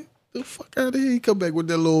 Nigga, the fuck out of here. He come back with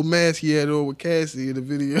that little mask he had on with Cassie in the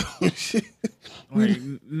video. Shit. Like,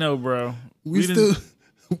 no, bro. We still...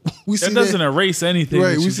 We that doesn't erase anything.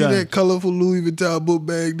 Right, we see that colorful Louis Vuitton book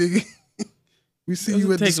bag, nigga. We see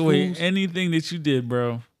you at the schools. Take away anything that you did,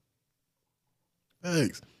 bro.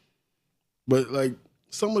 Thanks. But like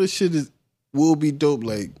some of the shit will be dope,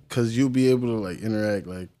 like because you'll be able to like interact,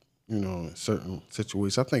 like you know, in certain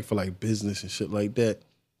situations. I think for like business and shit like that.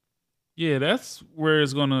 Yeah, that's where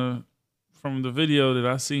it's gonna. From the video that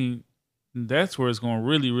I seen, that's where it's gonna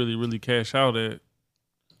really, really, really cash out at.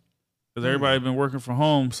 Because everybody been working from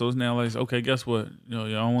home, so it's now like, okay, guess what? You know,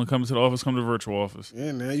 y'all don't want to come to the office, come to the virtual office.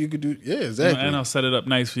 Yeah, now you could do, yeah, exactly. You know, and I'll set it up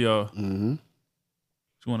nice for y'all. Mm-hmm. You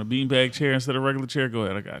want a beanbag chair instead of a regular chair? Go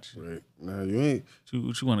ahead, I got you. Right. Nah, you ain't.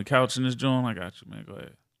 You want a couch in this joint? I got you, man. Go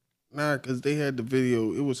ahead. Nah, because they had the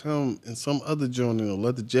video. It was him and some other joint in a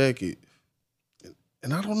leather jacket.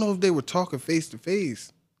 And I don't know if they were talking face to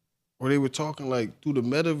face. Or they were talking like through the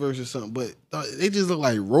metaverse or something, but they just look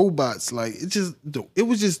like robots. Like it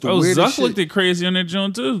was just the weirdest shit. Zuck looked crazy on that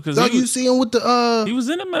joint too. Cause you see him with the he was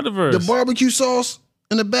in the metaverse. The barbecue sauce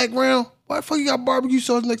in the background. Why the fuck you got barbecue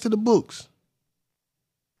sauce next to the books?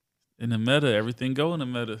 In the meta, everything go in the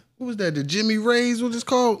meta. What was that? The Jimmy Ray's? What it's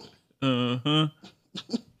called? The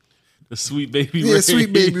Sweet Baby Ray's. Yeah,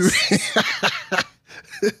 Sweet Baby Ray's.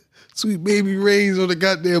 Sweet Baby Ray's on the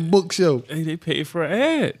goddamn bookshelf. Hey, they paid for an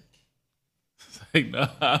ad. Like,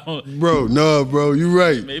 no, bro, you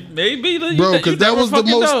right. Maybe bro, because that was the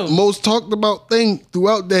most talked about thing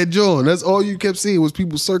throughout that joint. That's all you kept seeing was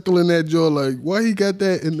people circling that joint. Like, why he got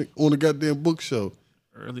that on the goddamn bookshelf?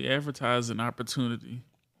 Early advertising opportunity.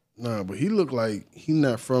 Nah, but he looked like he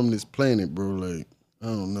not from this planet, bro. Like, I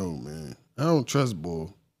don't know, man. I don't trust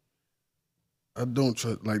Bull. I don't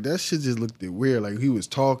trust. Like that shit just looked weird. Like he was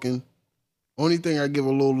talking. Only thing I give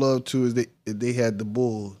a little love to is they had the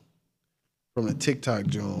Bull. from the TikTok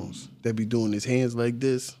Jones that be doing his hands like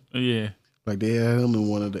this. Yeah. Like they had him in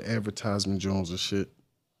one of the advertisement Jones and shit.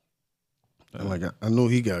 And like I know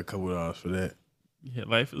he got a couple of dollars for that. Yeah,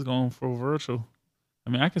 life is going for virtual. I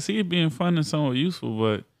mean, I can see it being fun and somewhat useful,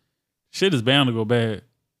 but shit is bound to go bad.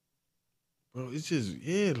 Bro, it's just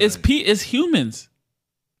like, it's humans,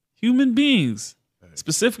 human beings, right.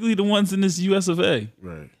 Specifically the ones in this U.S. of A.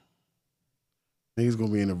 Right. Niggas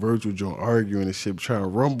gonna be in a virtual joint arguing and shit, trying to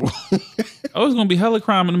rumble. Oh, it's gonna be hella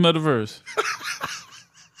crime in the metaverse.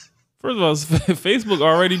 First of all, Facebook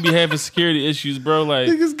already be having security issues, bro. Like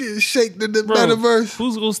niggas getting shaken in the metaverse.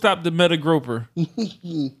 Who's gonna stop the meta groper?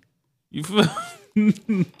 You feel?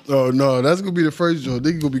 Oh no, that's gonna be the first joint.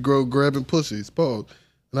 Niggas gonna be grabbing pussies. Pause.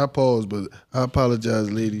 Not pause, but I apologize,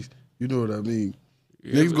 ladies. You know what I mean.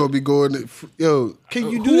 Yeah, niggas gonna be going. Yo, can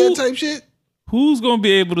you do that type shit? Who's gonna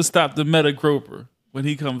be able to stop the meta groper when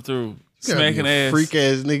he come through smacking ass? Freak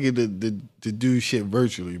ass nigga to do shit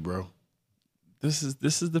virtually, bro. This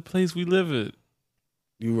is the place we live in.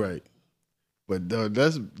 You right, but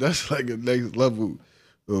that's like a next level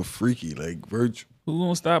of freaky, like virtual. Who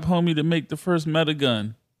gonna stop homie to make the first meta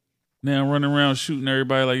gun? Now running around shooting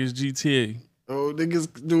everybody like it's GTA. Oh,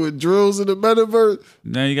 niggas doing drills in the metaverse.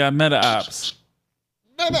 Now you got meta ops.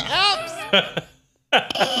 Meta ops.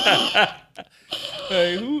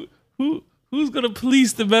 Hey, who's gonna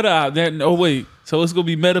police the meta op? Oh wait, so it's gonna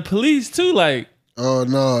be meta police too, like. Oh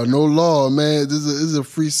no law, man. This is a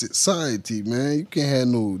free society, man. You can't have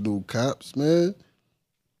no cops, man.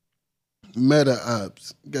 Meta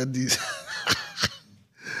ops got these.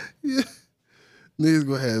 Yeah, niggas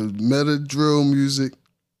gonna have meta drill music.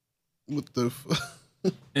 What the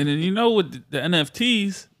fuck? And then with the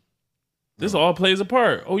NFTs, this all plays a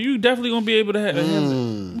part. Oh, you definitely gonna be able to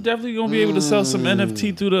you definitely gonna be able to sell some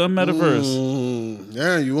NFT through the metaverse.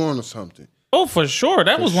 Yeah, you on to something. Oh, for sure.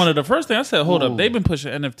 That was one of the first things I said. Hold up, they've been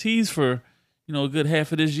pushing NFTs for a good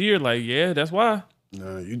half of this year. Like, yeah, that's why.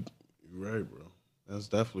 Nah, you're right, bro. That's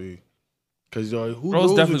definitely because who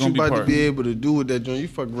knows what you about to be able to do with that joint? You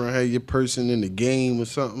fuck around, have your person in the game or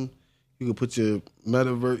something. You can put your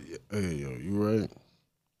metaverse. Hey, yo, you right.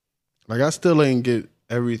 Like I still ain't get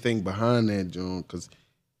everything behind that joint because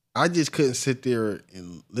I just couldn't sit there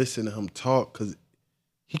and listen to him talk because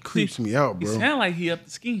he creeps me out, bro. He sound like he up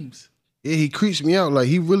the schemes. Yeah, he creeps me out. Like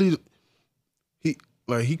he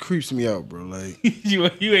creeps me out, bro. Like you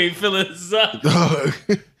ain't feeling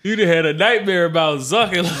Zuck. You done had a nightmare about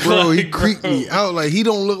Zuck. Bro, he creeped me out. Like he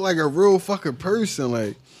don't look like a real fucking person.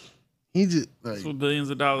 Like he just like that's what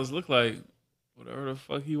billions of dollars look like. Whatever the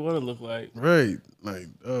fuck he want to look like. Right. Like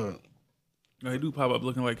he do pop up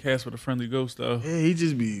looking like Casper the Friendly Ghost though. Yeah, he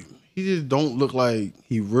just don't look like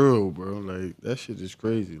he real, bro. Like that shit is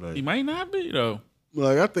crazy. Like he might not be though.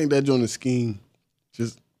 Like I think that joint is scheme,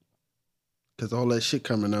 just because all that shit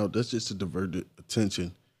coming out, that's just to divert the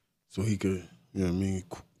attention, so he could, you know what I mean,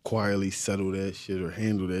 quietly settle that shit or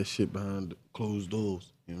handle that shit behind closed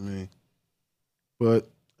doors. You know what I mean? But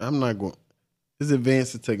I'm not going. It's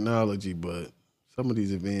advanced in technology, but some of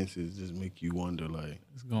these advances just make you wonder, like,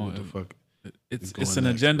 what the fuck? It's an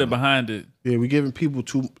agenda behind it. Yeah, we giving people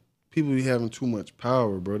be having too much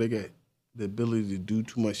power, bro. They got the ability to do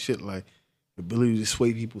too much shit, like. Ability to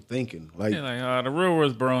sway people thinking, like the real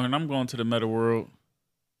world's broken. I'm going to the meta world,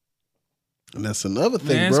 and that's another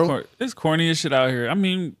thing, bro. It's corny as shit out here. I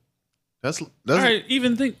mean, that's all right.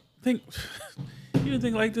 Even think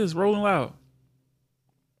like this. Rolling Loud.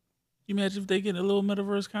 You imagine if they get a little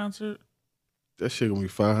metaverse concert? That shit gonna be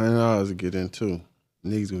 $500 to get into.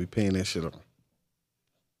 Niggas gonna be paying that shit on.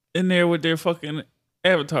 In there with their fucking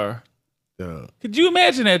avatar. Yeah. Could you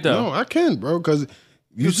imagine that though? No, I can, bro, because.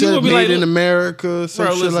 You said made like, in America,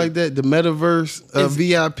 some shit like that. The metaverse,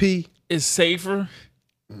 VIP. It's safer.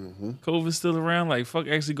 Mm-hmm. COVID's still around. Like, fuck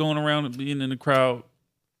actually going around and being in the crowd.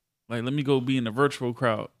 Like, let me go be in the virtual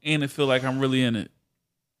crowd. And it feel like I'm really in it.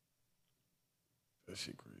 That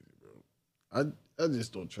shit crazy, bro. I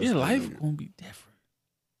just don't trust your life gonna be different.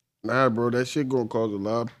 Nah, bro. That shit gonna cause a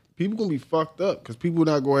lot of people gonna be fucked up because people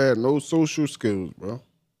not gonna have no social skills, bro.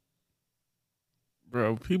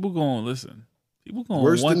 Bro, people gonna listen. People gonna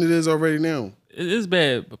worse than it is already now. It is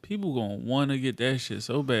bad, but people gonna want to get that shit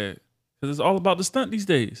so bad because it's all about the stunt these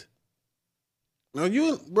days. No,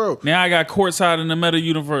 bro. Now I got courtside in the meta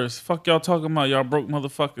universe. Fuck y'all talking about, y'all broke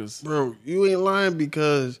motherfuckers. Bro, you ain't lying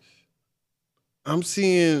because I'm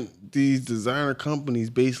seeing these designer companies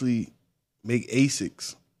basically make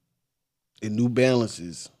ASICs and New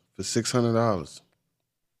Balances for $600,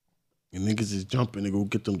 and niggas is jumping to go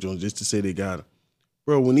get them Jones just to say they got them.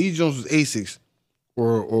 Bro, when these Jones was ASICs.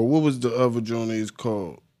 Or what was the other joint is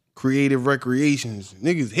called? creative recreations.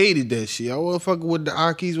 Niggas hated that shit. I wasn't fucking with the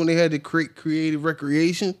Akis when they had to create creative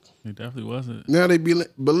recreation. It definitely wasn't. Now they be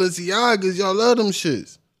like, Balenciagas, y'all love them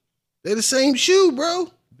shits. They the same shoe, bro.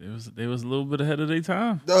 They was a little bit ahead of their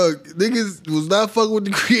time. Dog, niggas was not fucking with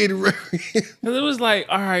the creative recreation. Cause it was like,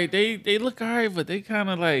 all right, they look all right, but they kind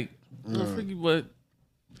of like a little freaky, but.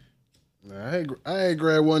 Nah, I had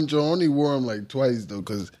grabbed one joint. I only wore them like twice though,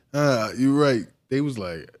 cause you're right. They was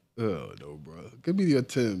like, oh no, bro, give me your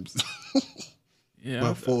Timbs. Yeah,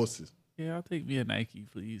 my forces. Yeah, I'll take me a Nike,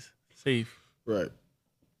 please. Safe. Right.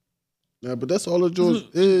 Nah, but that's all the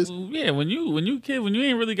joints is. Yeah, when you kid, when you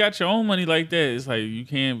ain't really got your own money like that, it's like you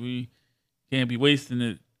can't be wasting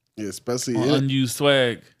it. Yeah, especially on unused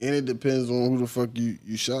swag. And it depends on who the fuck you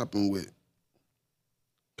shopping with.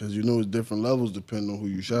 Cause you know it's different levels depending on who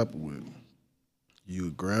you shopping with.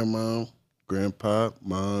 You grandma, grandpa,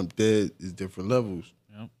 mom, dad is different levels.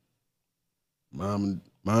 Yep. Mom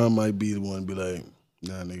might be the one to be like,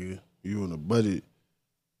 nah, nigga, you on a budget.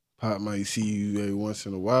 Pop might see you every once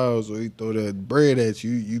in a while, so he throw that bread at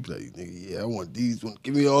you. You be like, nigga, yeah, I want these.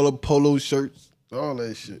 Give me all the polo shirts, all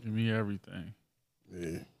that shit. Give me everything.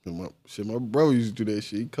 Yeah, my bro used to do that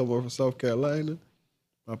shit. He come over from South Carolina.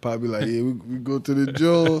 My pop be like, yeah, we go to the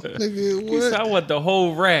joint. Nigga, what? I want the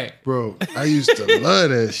whole rack. Bro, I used to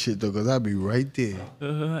love that shit, though, because I be right there.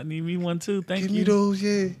 I need me one, too. Thank you. Give me those,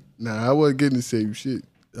 yeah. Nah, I wasn't getting the same shit.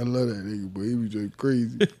 I love that nigga, but he was just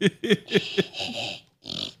crazy.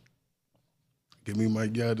 Give me my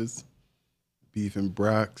Yattas, Beef and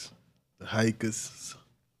Brock's, the Hikers,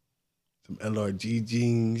 some LRG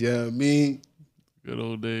jeans, you know what I mean? Good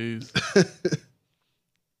old days.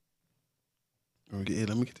 Okay,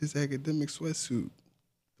 let me get this academic sweatsuit.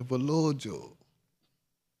 The velour job.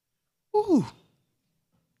 Ooh.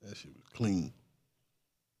 That shit was clean.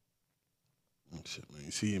 Oh, shit, man.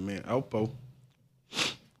 You see it, man. Alpo.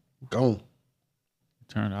 Gone.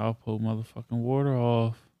 Turn the Alpo motherfucking water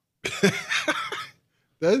off.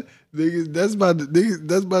 That's about to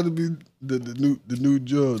be the new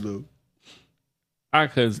job, though. I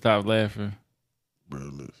couldn't stop laughing. Bro,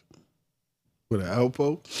 listen. With an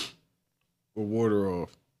Alpo? Or water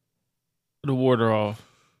off? The water off.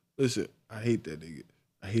 Listen, I hate that nigga.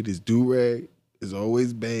 I hate his do-rag. It's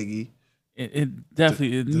always baggy. It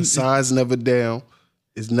definitely... The size never down.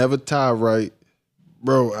 It's never tied right.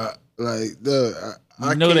 Bro, I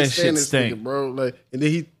know can't that stand shit this stink. nigga, bro. Like, and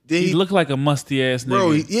then he looked like a musty ass nigga.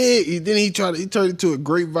 Bro, he turned into a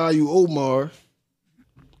great value Omar.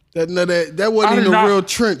 That wasn't even a real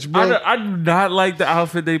trench, bro. I do not like the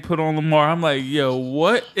outfit they put on Lamar. I'm like, yo,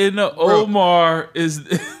 what in the Omar is?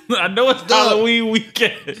 I know it's Halloween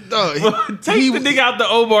weekend. Take the nigga out the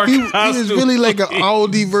Omar costume. He was really like an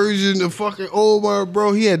Aldi version of fucking Omar,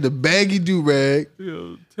 bro. He had the baggy do-rag,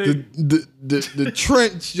 the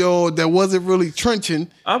trench, yo, that wasn't really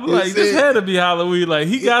trenching. I'm like, this had to be Halloween. Like,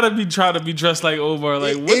 he gotta be trying to be dressed like Omar.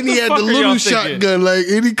 Like, what and the he had fuck the are little y'all shotgun, like,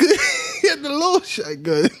 and he had the little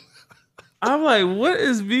shotgun. I'm like, what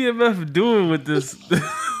is BMF doing with this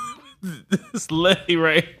this lay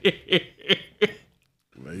right here?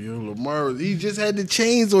 Like, yo, Lamar, he just had the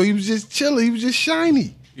chains on. He was just chilling. He was just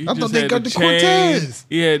shiny. I thought they got the Cortez.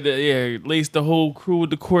 Yeah, laced the whole crew with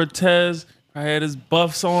the Cortez. I had his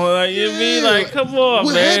buffs on. Like, you know what I mean? Like, come on,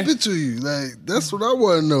 what man. What happened to you? Like, that's what I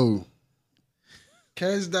want to know.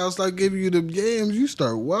 Cash Dow start giving you the games, you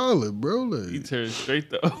start wilding, bro. Like, he turned straight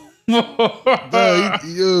though. Dog,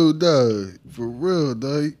 for real,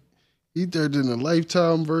 dog. He turned in a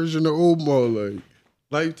Lifetime version of Omar, like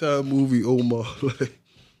Lifetime movie Omar. Like,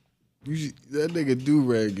 that nigga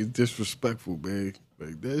do-rag is disrespectful, man.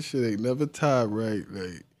 Like, that shit ain't never tied right.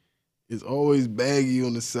 Like, it's always baggy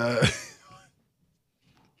on the side.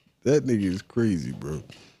 That nigga is crazy, bro.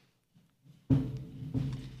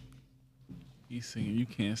 He's singing "You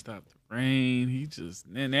Can't Stop the Rain." He just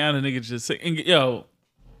now the nigga just sing. Yo,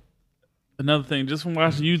 another thing, just from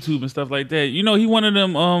watching YouTube and stuff like that, you know, he one of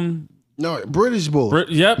them. No, British boy.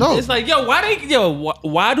 Yep. No. It's like,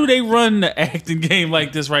 why do they run the acting game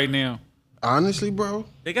like this right now? Honestly, bro,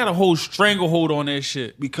 they got a whole stranglehold on that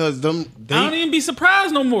shit. Because I don't even be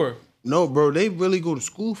surprised no more. No, bro, they really go to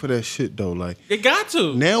school for that shit though. Like, they got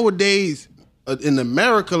to nowadays in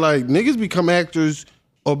America. Like, niggas become actors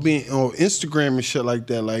or being on Instagram and shit like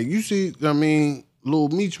that. Like, you see, I mean, Lil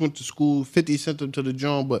Meech went to school, 50 sent him to the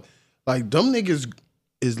joint, but like, them niggas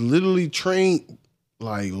is literally trained,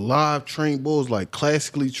 like live trained bulls, like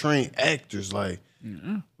classically trained actors. Like,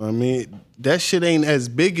 I mean, that shit ain't as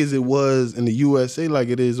big as it was in the USA like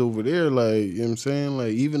it is over there. Like, you know what I'm saying?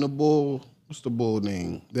 Like, even the bull, what's the bull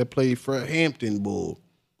name that played Fred Hampton bull?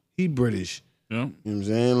 He British. Yeah. You know what I'm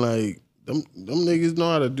saying? Like, them niggas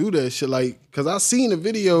know how to do that shit. Like, cause I seen the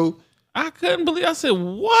video. I couldn't believe. I said,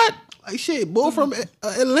 what? Like shit, boy from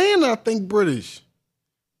Atlanta, I think British.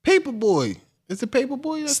 Paperboy. Is it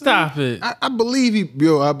Paperboy? Stop it. I believe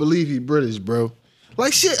he British, bro.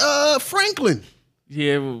 Like shit, Franklin.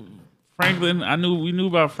 Yeah, Franklin. We knew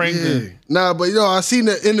about Franklin. Yeah. Nah, but I seen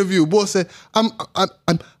that interview. Boy said, I'm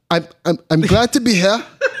glad to be here.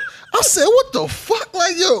 I said, what the fuck?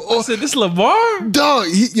 Like, I said, this Lamar? Dog,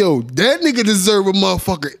 that nigga deserve a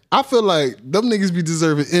motherfucker. I feel like them niggas be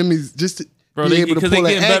deserving Emmys just to be able to pull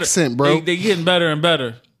an accent, bro. They getting better and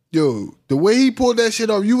better. Yo, the way he pulled that shit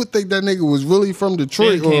off, you would think that nigga was really from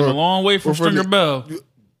Detroit. He came a long way from Stringer Bell.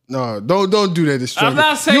 No, don't do that to Stringer. I'm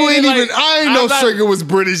not saying I ain't know Stringer was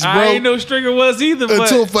British, bro. I ain't know Stringer was either.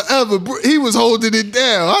 Until forever, he was holding it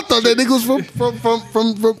down. I thought that nigga was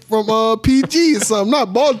from PG or something,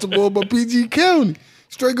 not Baltimore, but PG County.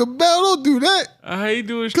 Stringer Bell, don't do that. I ain't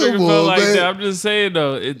doing Stringer Bell like that. I'm just saying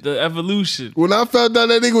though, the evolution. When I found out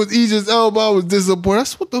that nigga was Idris Elba, I was disappointed.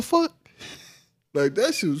 That's what the fuck. Like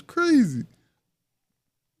that shit was crazy.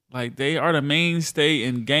 Like they are the mainstay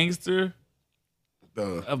in gangster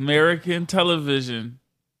American television.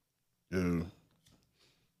 Yeah.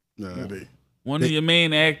 Nah, one of your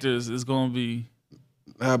main actors is gonna be.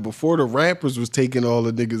 Nah, before the rappers was taking all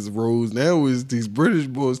the niggas' roles, now it's these British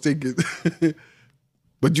boys taking.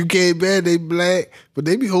 But you can't ban they black, but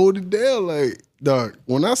they be holding down like dog.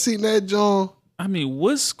 When I seen that John, I mean,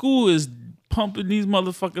 what school is pumping these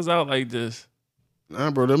motherfuckers out like this? Nah,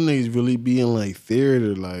 bro, them niggas really be in like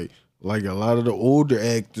theater, like a lot of the older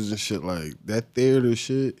actors and shit, like that theater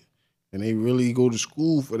shit, and they really go to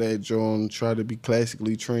school for that, John, try to be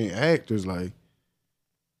classically trained actors, like,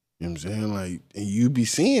 you know what I'm saying? Like, and you be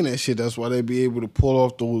seeing that shit, that's why they be able to pull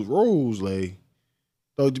off those roles, like,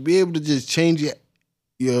 so to be able to just change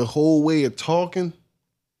your whole way of talking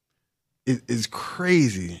is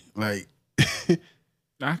crazy, like.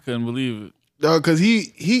 I couldn't believe it. No, cause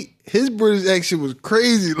his British accent was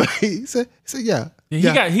crazy. Like he said, yeah. He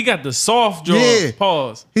got the soft jaw. Yeah.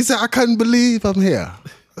 Pause. He said, I couldn't believe I'm here.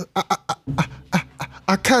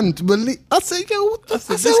 I can't believe. I said, yo, what the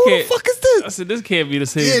fuck is this? I said, this can't be the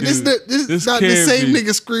same. Yeah, this not the same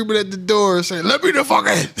nigga screaming at the door saying, "Let me the fuck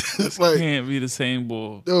in." It's like can't be the same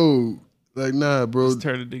boy. No, like nah, bro. Just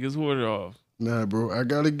turn the nigga's water off. Nah, bro. I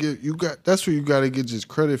gotta get that's where you gotta get just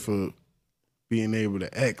credit for being able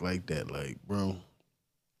to act like that, like, bro.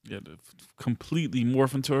 Yeah, to completely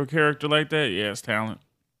morph into a character like that, yeah, it's talent.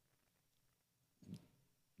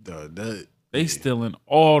 They still in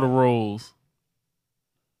all the roles.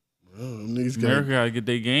 Well, America gotta get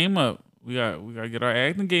their game up. We gotta get our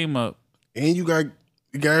acting game up. And you gotta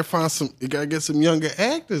get some younger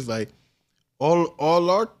actors. Like all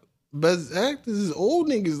our best actors is old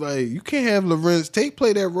niggas. Like you can't have Lawrence Tate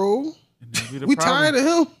play that role. We tired of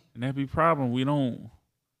him. And that be problem. We don't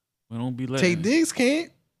be letting Tate Diggs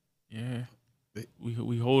can't. Yeah.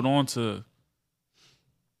 We hold on to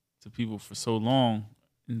people for so long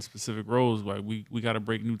in specific roles. Like we gotta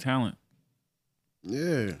break new talent.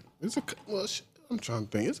 Yeah. I'm trying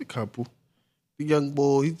to think. It's a couple. The young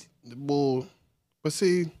boy, but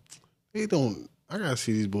see, they don't. I gotta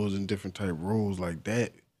see these boys in different type roles like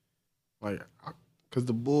that. Like, cause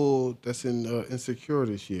the bull that's in Insecure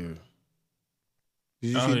this year.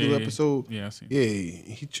 Did you see the episode? Yeah, I seen. Yeah,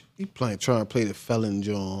 he trying to play the felon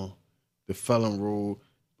John, the felon role,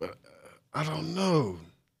 but I don't know.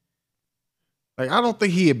 Like I don't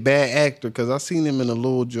think he a bad actor because I seen him in a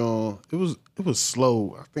Little John. It was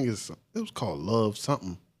slow. I think it was called Love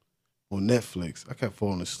something on Netflix. I kept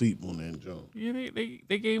falling asleep on that John. Yeah,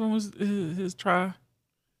 they gave him his try.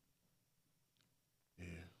 Yeah,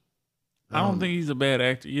 I don't think he's a bad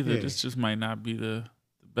actor either. Yeah. This just might not be the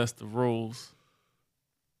best of roles.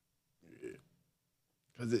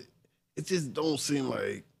 Cause it just don't seem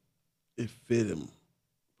like it fit him.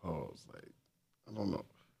 Pause. Like I don't know.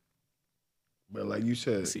 But like you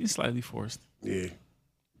said, It seems slightly forced. Yeah.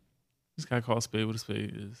 This guy called spade what a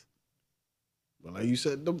spade is. But like you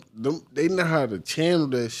said, them they know how to channel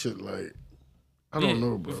that shit. Like I don't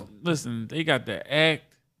know, bro. Listen, they got the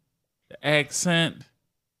accent,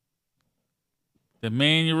 the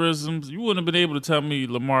mannerisms. You wouldn't have been able to tell me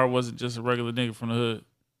Lamar wasn't just a regular nigga from the hood,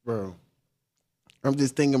 bro. I'm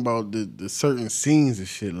just thinking about the certain scenes and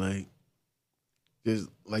shit, like just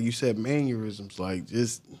like you said, mannerisms, like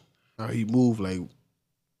just how he moved, like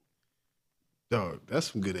dog.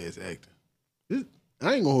 That's some good ass acting.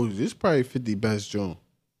 I ain't gonna hold you. This is probably 50 best John.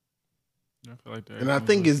 I feel like that. And I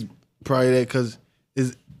think it's probably that because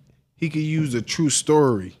he could use a true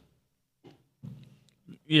story.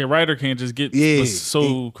 Yeah, writer can't just get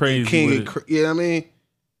so crazy. You know what I mean?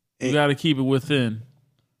 You got to keep it within.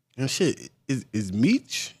 And shit, is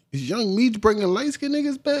Meech, is young Meech bringing light skinned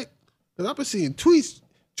niggas back? Because I've been seeing tweets.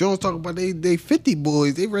 Jones talking about they 50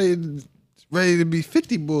 boys. They ready to be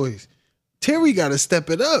 50 boys. Terry got to step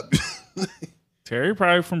it up. Terry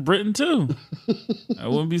probably from Britain too. I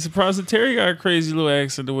wouldn't be surprised if Terry got a crazy little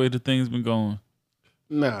accent the way the thing's been going.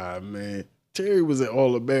 Nah, man. Terry was an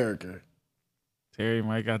All-American. Terry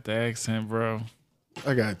might got the accent, bro.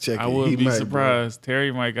 I gotta check it. I wouldn't be surprised. Bro.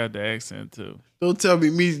 Terry might got the accent too. Don't tell me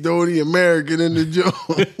Meech the only American in the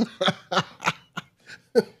joint.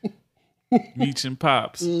 Meech and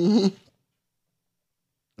Pops. Mm-hmm.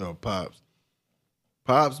 Oh,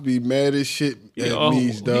 Pops be mad as shit at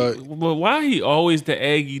Meech, dog. But why he always the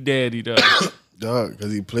Aggie daddy, dog? Dog,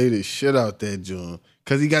 because he played his shit out that joint.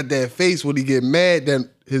 Because he got that face when he get mad, that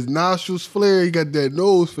his nostrils flare, he got that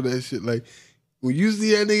nose for that shit. Like, when you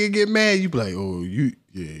see that nigga get mad, you be like, oh,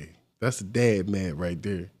 yeah, that's a dad mad right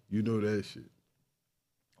there. You know that shit.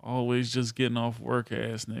 Always just getting off work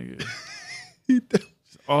ass nigga. he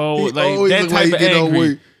always that type of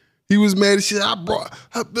angry. He was mad as shit. I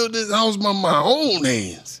built this house by my own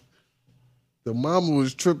hands. The mama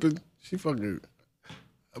was tripping. She fucking...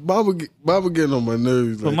 Mama getting on my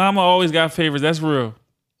nerves. But mama always got favorites. That's real.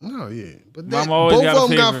 No, yeah. But mama always both got of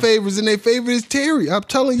them got favorites, and their favorite is Terry. I'm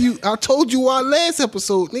telling you. I told you why last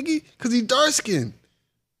episode, nigga. Because he dark skinned.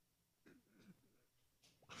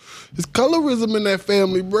 It's colorism in that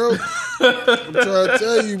family, bro. I'm trying to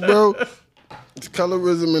tell you, bro. It's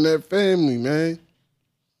colorism in that family, man.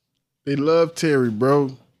 They love Terry,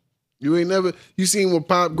 bro. You seen when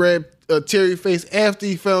Pop grabbed Terry's face after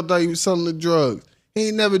he found out he was selling the drugs. He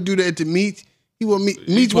ain't never do that to Meech. He want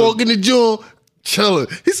Meech walk in the joint, chilling.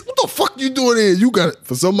 He said, what the fuck you doing here? You got it.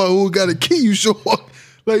 For somebody who got a key, you should walk.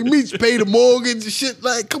 Like, Meech pay the mortgage and shit.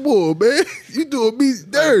 Like, come on, man. You doing Meech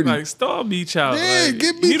dirty. Like, stall Meech out. Yeah, like,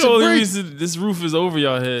 get Meech he the only reason this roof is over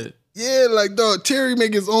y'all head. Yeah, like, dog, Terry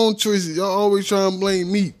make his own choices. Y'all always try and blame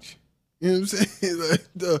Meech. You know what I'm saying? Like,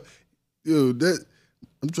 dog, yo,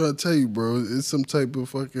 I'm trying to tell you, bro, it's some type of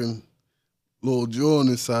fucking little joy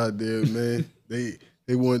inside there, man.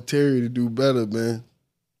 They want Terry to do better, man.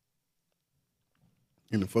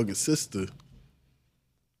 And the fucking sister,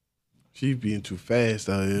 she being too fast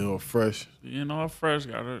out here, all fresh. Being all fresh,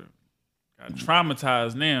 got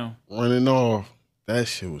traumatized now. Running off. That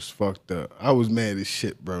shit was fucked up. I was mad as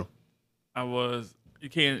shit, bro. I was.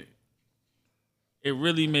 It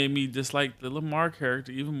really made me dislike the Lamar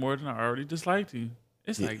character even more than I already disliked him.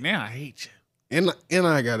 It's like, now I hate you. And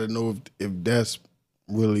I gotta know if that's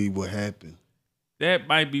really what happened. That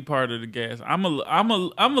might be part of the gas. I'm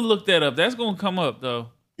gonna look that up. That's gonna come up though.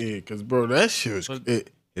 Yeah, cause bro, that shit was.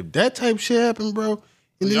 If that type shit happened, bro,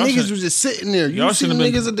 and the niggas was just sitting there, you see the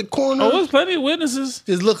niggas at the corner. Oh, there's plenty of witnesses.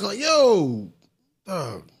 Just looking like, yo,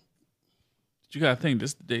 dog. You gotta think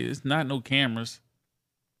this day. It's not no cameras.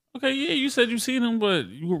 Okay, yeah, you said you seen him, but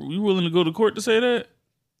you willing to go to court to say that?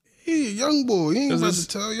 He a young boy. He ain't about to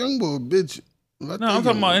tell young boy, bitch. No, I'm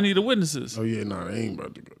talking about any of the witnesses. Oh, yeah, no, they ain't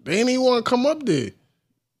about to go. They ain't even want to come up there.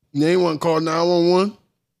 They ain't want to call 911.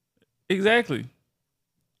 Exactly.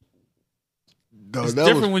 No, it's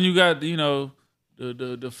different when you got, you know,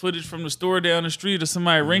 the footage from the store down the street or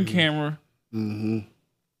somebody ring camera. Mm-hmm.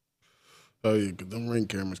 Oh, yeah, because them ring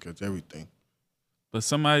cameras catch everything. But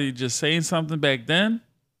somebody just saying something back then,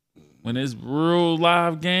 when it's real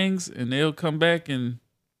live gangs, and they'll come back and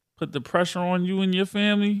put the pressure on you and your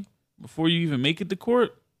family before you even make it to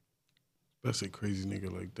court. That's a crazy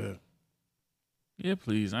nigga like that. Yeah,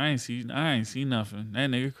 please. I ain't see nothing. That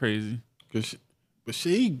nigga crazy. But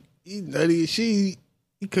he nutty. He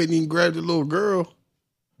couldn't even grab the little girl.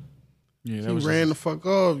 Yeah, he ran the fuck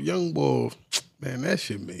off. Young boy. Man, that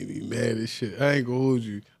shit made me mad as shit. I ain't gonna hold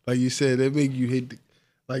you. Like you said, that make you hate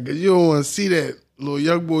like, you don't want to see that. Little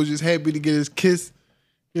young boy was just happy to get his kiss.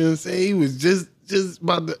 You know what I'm saying? He was just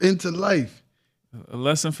about to enter life. A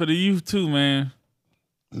lesson for the youth too, man.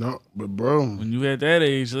 No, but bro, when you at that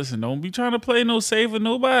age, listen, don't be trying to play no savor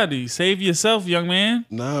nobody. Save yourself, young man.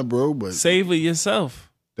 Nah, bro, but savor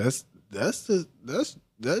yourself. That's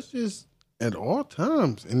just at all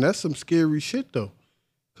times, and that's some scary shit though,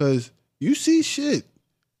 cause you see shit.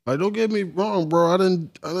 Like, don't get me wrong, bro. I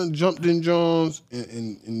done jumped in Jones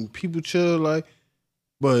and people chill like,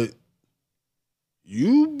 but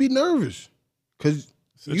you be nervous, cause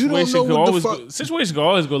you don't know what the fuck. Situation can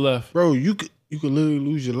always go left, bro. You could literally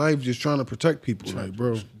lose your life just trying to protect people. Like,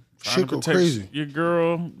 bro, shit go crazy. Your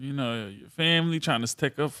girl, you know, your family, trying to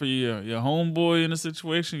stick up for your homeboy in a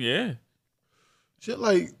situation. Yeah, shit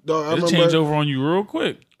like, dog. It'll change over on you real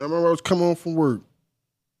quick. I remember I was coming home from work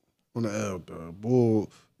on the L, dog.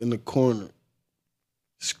 Bull in the corner,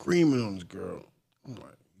 screaming on this girl. I'm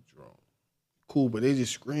like, you drunk. Cool, but they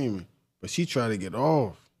just screaming. But she tried to get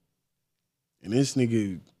off. And this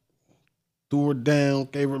nigga threw her down,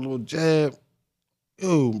 gave her a little jab.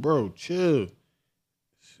 Yo, bro, chill.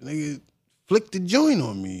 This nigga flicked the joint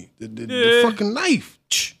on me. The fucking knife.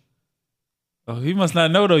 Oh, he must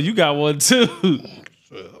not know though. You got one too.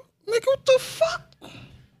 Nigga, what the fuck?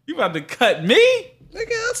 You about to cut me?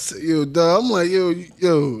 Nigga, I said, yo, dog. I'm like, yo,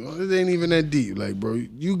 it ain't even that deep. Like, bro,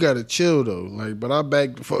 you gotta chill though. Like, but I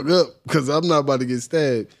backed the fuck up because I'm not about to get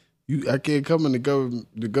stabbed. I can't come in the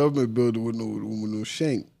government building with no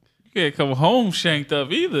shank. You can't come home shanked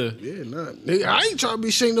up either. Yeah, nah. Nigga, I ain't trying to be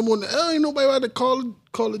shanked up on the L. Ain't nobody about to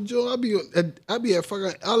call a Joe. I be at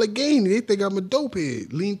fucking Allegheny. They think I'm a dope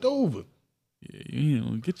head, leaned over. Yeah, you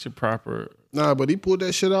know, get your proper. Nah, but he pulled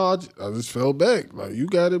that shit out. I just fell back. Like, you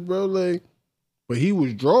got it, bro. Like, but he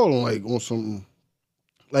was drawing like on something.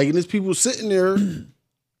 Like, and there's people sitting there,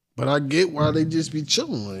 but I get why they just be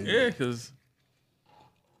chilling. Like, yeah, because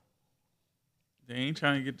they ain't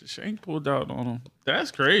trying to get the shank pulled out on them.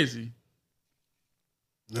 That's crazy.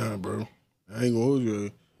 Nah, bro. I ain't gonna hold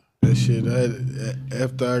you. That shit,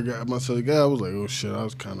 after I got myself a guy, I was like, oh shit, I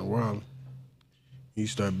was kind of wild. He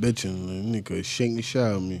started bitching, and nigga shanked the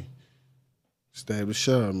shot at me. Stabbed the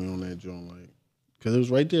shot at me on that joint, like. Cause it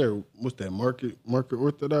was right there. What's that? Market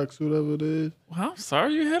Orthodox, whatever it is. Well, I'm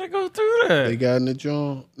sorry you had to go through that. They got in the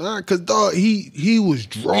joint. Nah, cause dog, he was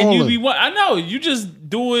drawing. And I know you just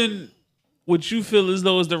doing what you feel as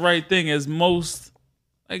though is the right thing. As most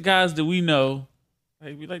like guys that we know,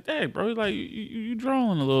 like be like, "Dang, bro, like you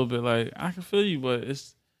drawing a little bit. Like I can feel you, but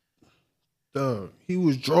it's." Dog, he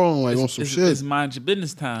was drawing like on some shit. It's mind your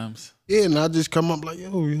business times. Yeah, and I just come up like,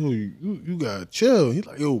 yo, you gotta chill. He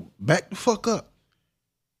like, yo, back the fuck up.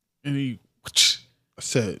 And I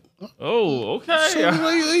said, "Oh, okay." So like,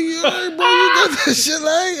 hey, bro, you got that shit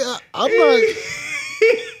like I'm like,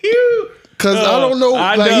 because I don't know.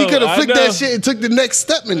 He could have flicked that shit and took the next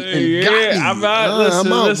step and got me. I'm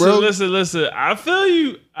out, bro. Listen. I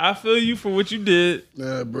feel you for what you did.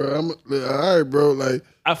 Nah, bro. All right, bro. Like,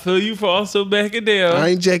 I feel you for also backing down. I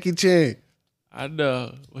ain't Jackie Chan. I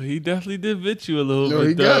know. Well, he definitely did bit you a little bit. No,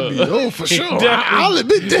 he got me. Oh, for sure. I'll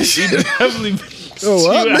admit that shit. He definitely bit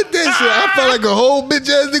I admit that shit. I felt like a whole bitch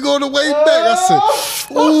ass nigga on the way back. I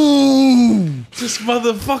said, ooh. This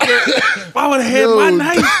motherfucker. If I would have had my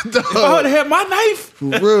knife. If I would have had my knife.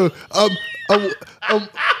 For real.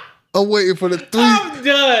 I'm waiting for the three. I'm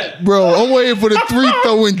done. Bro, I'm waiting for the three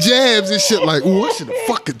throwing jabs and shit. Like, ooh, I should have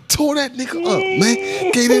fucking tore that nigga up,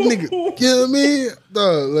 man. Gave that nigga, you know what I mean?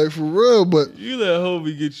 Dog, like, for real, but. You let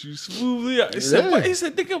homie get you smoothly out. He said,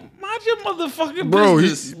 nigga, mind your motherfucking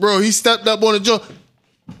business. He stepped up on the jaw.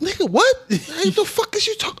 Nigga, what? Hey, the fuck is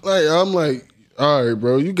you talking? Like, I'm like, all right,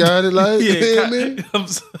 bro, you got it. Like, you know what I mean?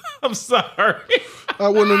 I'm sorry. I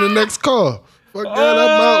went on the next call. Fuck that,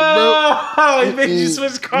 I'm out, bro. Oh, he made you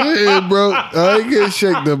switch cars. Yeah, bro. I ain't getting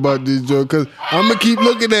shaken about this joke because I'm going to keep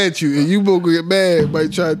looking at you and you both get mad,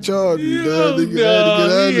 might try to charge me. Dog.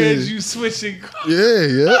 Nigga, he had you switching cars.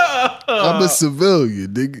 Yeah. I'm a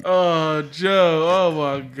civilian, nigga. Oh, Joe. Oh,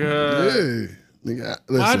 my God. Yeah. Nigga,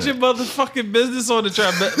 mind your motherfucking business on the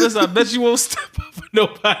track. Listen, I bet you won't step up for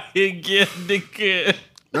nobody again, nigga.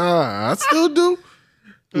 Nah, I still do.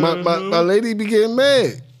 My lady be getting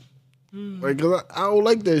mad. Like, cause I don't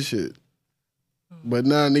like that shit. But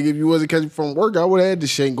nah, nigga, if you wasn't catching from work, I would have had the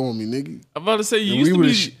shank on me, nigga. I'm about to say, we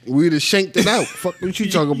would have shanked it out. Fuck what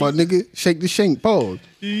you talking about, nigga? Shake the shank, pause.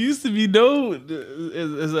 You used to be known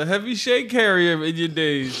as a heavy shank carrier in your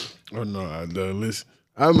days. Oh, no, listen.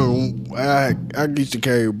 I remember I used to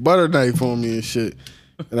carry a butter knife on me and shit.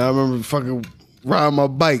 And I remember fucking riding my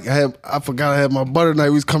bike. I forgot I had my butter knife.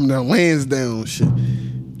 We was coming down Lansdowne and shit.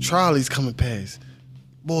 Trolleys coming past.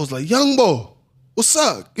 Boy's like, young boy, what's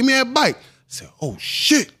up? Give me that bike. I said, oh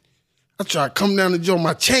shit. I try to come down the joint,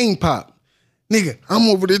 my chain pop. Nigga, I'm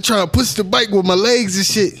over there trying to push the bike with my legs and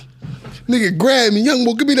shit. Nigga grabbed me, young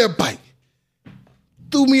boy, give me that bike.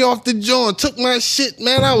 Threw me off the joint, took my shit,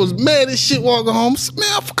 man. I was mad as shit walking home. Said,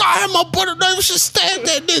 man, I forgot I had my butter knife. I should stab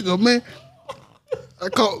that nigga, man. I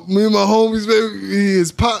called me and my homies, man.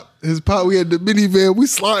 His pop, we had the minivan. We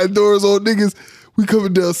sliding doors on niggas. We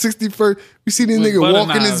coming down 61st. We see this nigga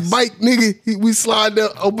walking his bike, nigga. We slide down,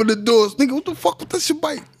 open the doors. Nigga, what the fuck with this your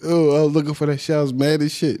bike? Oh, I was looking for that shit. I was mad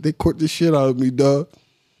as shit. They court the shit out of me, dog.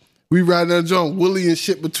 We riding down John Willie and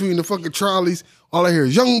shit between the fucking trolleys. All I hear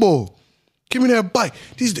is, young boy, give me that bike.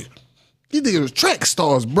 These niggas was track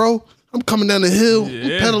stars, bro. I'm coming down the hill.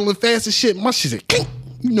 I'm pedaling fast as shit. My shit said, kink.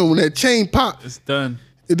 You know when that chain pop. It's done.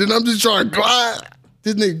 And then I'm just trying to glide.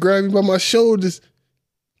 This nigga grabbed me by my shoulders.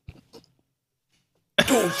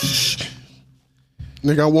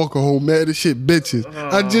 Nigga, I walk home mad as shit, bitches.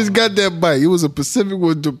 I just got that bike. It was a Pacific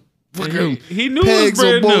with the fucking he knew pegs it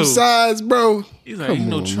was on both sides, bro. He's like, ain't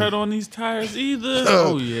no tread on these tires either.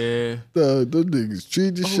 Yeah. Those niggas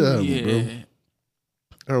treat the shit out of me,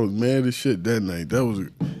 bro. I was mad as shit that night. I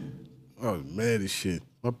was mad as shit.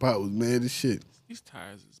 My pop was mad as shit. These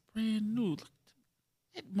tires is brand new. Look,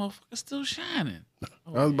 that motherfucker's still shining.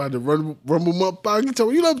 I was about to rumble my pocket. He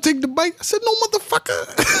told me, you let him take the bike? I said, no, motherfucker.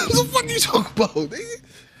 What the fuck you talking about, nigga?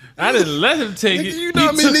 I didn't let him take it. You know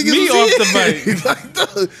how he many took niggas me off the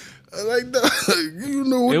bike. like that. You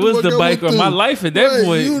know what it was the bike of my life at that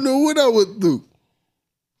point. You know what I would do.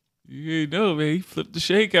 You ain't know, man. He flipped the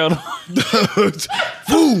shake out on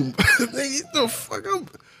boom. Nigga, the fuck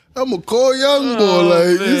I'm gonna call young boy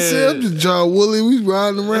like you see, I'm just John Woolley. We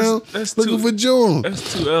riding around looking for John.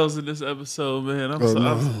 That's 2 L's in this episode, man.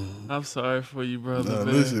 I'm sorry for you, brother.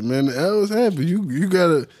 Man. Listen, man, the L's happen. You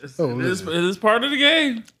gotta. It is part of the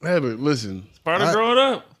game. Listen, it's part of growing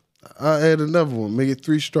up. I add another one. Make it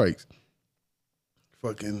 3 strikes.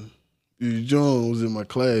 Fucking John was in my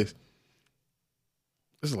class.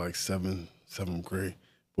 It's like seventh grade.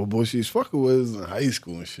 But boy, she's fucking with us in high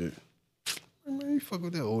school and shit. Man, you fuck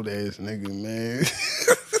with that old ass nigga, man.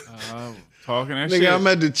 Talking that nigga, shit. I'm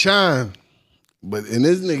at the chime. But in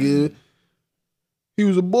this nigga, he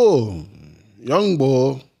was a bull. Young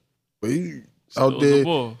boy. But he still out there.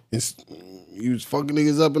 And he was fucking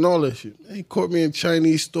niggas up and all that shit. Man, he caught me in a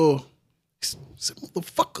Chinese store. He said,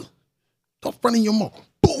 motherfucker, stop running your mouth.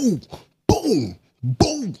 Boom, boom,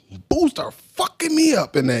 boom, boom. Start fucking me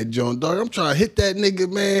up in that joint, dog. I'm trying to hit that nigga,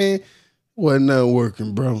 man. Wasn't nothing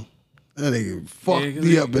working, bro. That nigga fucked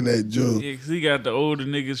me up in that joint. Yeah, because he got the older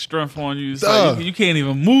nigga strength on you. It's like you can't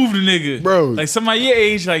even move the nigga. Bro. Like somebody your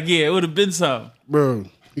age, like, yeah, it would have been something. Bro,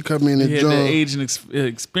 he cut me in the joint. He had that age and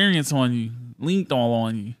experience on you. Leaned all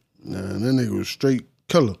on you. Nah, that nigga was straight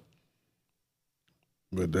killer.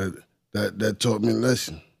 But that taught me a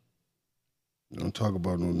lesson. Don't talk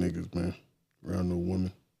about no niggas, man. Around no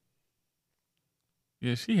women.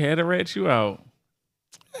 Yeah, she had to rat you out.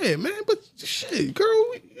 Hey, man, but shit, girl,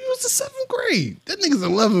 you was in 7th grade. That nigga's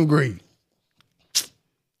in 11th grade.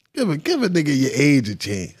 Give a nigga your age a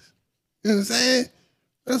chance. You know what I'm saying?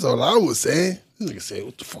 That's all I was saying. This nigga said,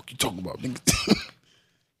 what the fuck you talking about, nigga?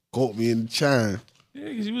 Caught me in the chime. Yeah,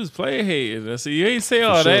 because you was player hating. So you ain't say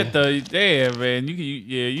all that, though. Damn, man.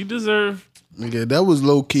 You deserve. Nigga, that was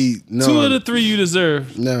low-key. No, 2 of the 3 you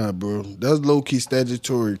deserve. Nah, bro. That's low-key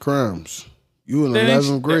statutory crimes. You in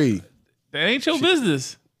 11th grade. That ain't your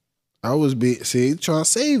business. I was trying to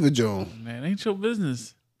save her, Joan. Man, ain't your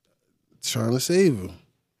business. Trying to save her.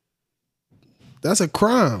 That's a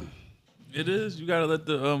crime. It is. You gotta let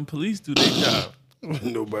the police do their job.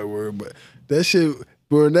 Nobody worry about that shit.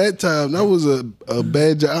 Bro, in that time, that was a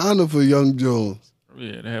badge of honor for young Jones.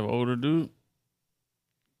 Yeah, they have an older dude.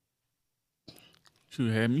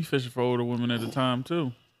 Shoot, had me fishing for older women at the time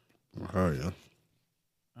too. Oh yeah.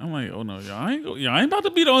 I'm like, oh no, y'all ain't about to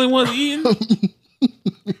be the only ones eating.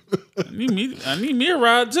 I need me a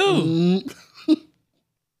ride too.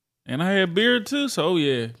 And I had beer too, so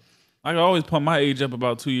yeah. I can always pump my age up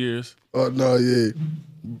about 2 years. Oh no, yeah.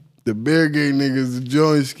 The beer gang niggas, the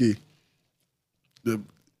joint ski.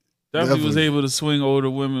 Definitely was able to swing older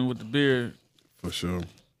women with the beard. For sure.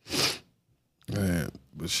 Man,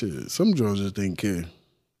 but shit, some Jones just didn't care.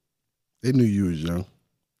 They knew you was young.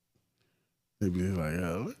 They be like,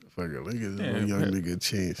 oh, fuck it, look at this young nigga a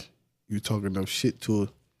chance. You talking enough shit to her.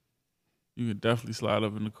 You could definitely slide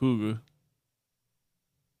up in the cougar.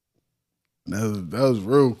 That was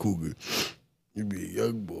real cougar. You be a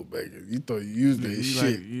young boy back then. You thought you used that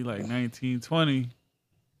shit. You like 19, 20.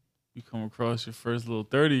 You come across your first little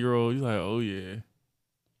 30-year-old, you like, oh yeah.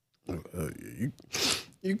 Yeah.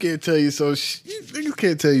 You can't tell you so niggas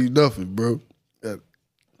can't tell you nothing, bro.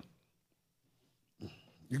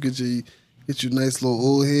 You get your nice little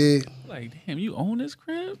old head. Like, damn, you own this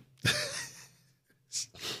crib?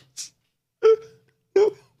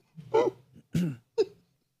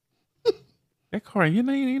 That car in your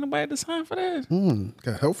name, ain't nobody had to sign for that.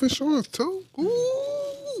 Got health insurance too?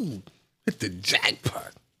 Ooh. Hit the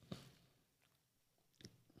jackpot.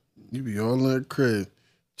 You be all in that crib,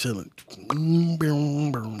 chilling,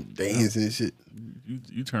 dancing and shit.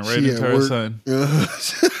 You turn right into her son.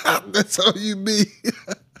 That's how you be.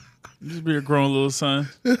 Just be a grown little son.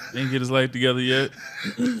 Ain't get his life together yet.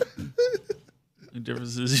 The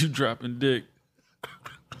difference is you dropping dick.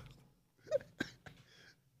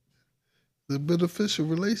 The beneficial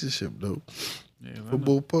relationship though. Yeah, for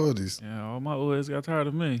both parties. Yeah, all my old heads got tired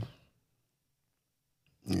of me.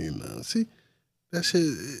 You know, see, that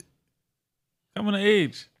shit. Coming of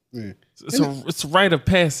age. Yeah. It's a rite of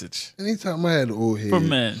passage. Anytime I had an old head. For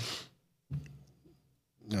men.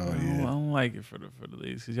 Oh, I yeah. don't like it for the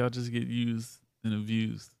ladies because y'all just get used and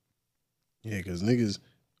abused. Yeah, because niggas,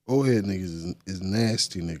 old head niggas is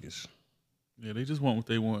nasty niggas. Yeah, they just want what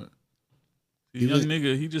they want. See, young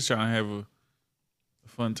nigga, he just trying to have a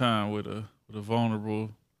fun time with a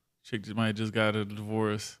vulnerable chick that might just got a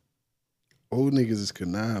divorce. Old niggas is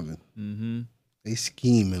conniving. Mm-hmm. They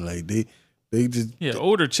scheming like they just. Yeah,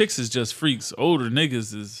 older chicks is just freaks. Older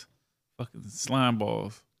niggas is fucking slime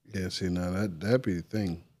balls. Yeah, see, now that'd be the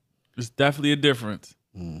thing. It's definitely a difference.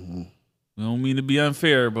 Mm-hmm. We don't mean to be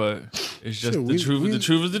unfair, but it's just the truth. The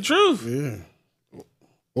truth is the truth. Yeah.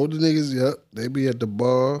 Older niggas, yep, they be at the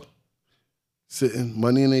bar, sitting,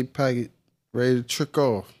 money in their pocket, ready to trick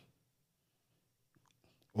off.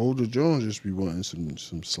 Older Jones just be wanting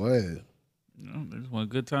some slad. They just want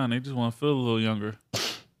a good time. They just want to feel a little younger.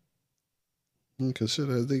 Because shit,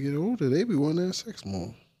 as they get older, they be wanting to have sex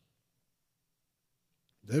more.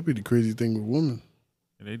 That'd be the crazy thing with women.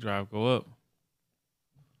 Yeah, they drive go up.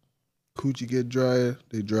 Coochie get drier,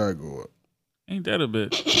 they dry go up. Ain't that a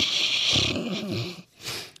bitch?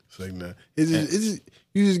 It's like, nah.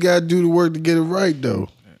 You just gotta do the work to get it right, though.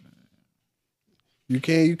 You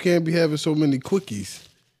can't be having so many quickies.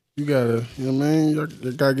 You gotta, you know what I mean?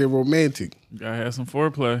 You gotta get romantic. You gotta have some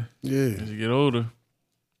foreplay. Yeah. As you get older.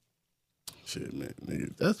 Shit, man.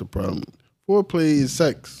 Nigga, that's the problem. Foreplay is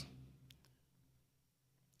sex.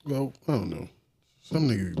 Well, I don't know. Some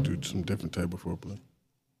niggas do some different type of foreplay.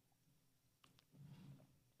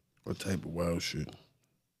 What type of wild shit.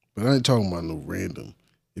 But I ain't talking about no random.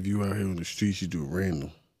 If you out here on the streets, you do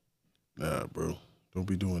random. Nah, bro. Don't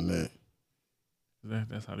be doing that.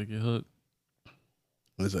 That's how they get hooked.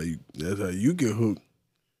 That's how you get hooked.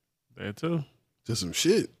 That too. To some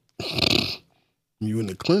shit. You in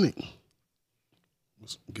the clinic.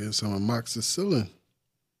 Get some amoxicillin.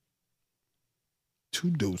 2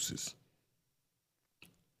 doses.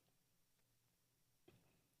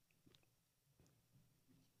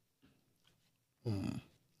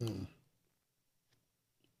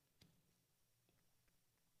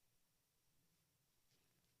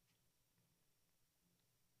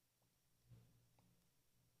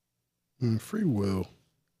 Free will.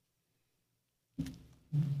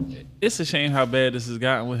 It's a shame how bad this has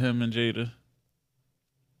gotten with him and Jada.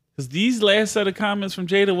 Because these last set of comments from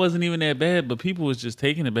Jada wasn't even that bad, but people was just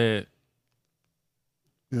taking it bad.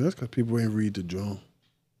 Yeah, that's because people ain't read the drum.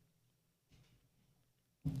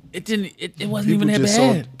 It wasn't even that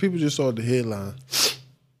bad. People just saw the headline.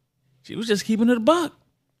 She was just keeping it a buck.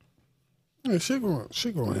 Yeah, shit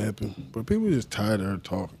gonna happen. But people just tired of her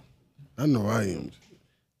talking. I know I am.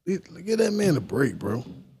 Give that man a break, bro.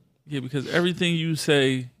 Yeah, because everything you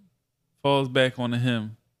say falls back onto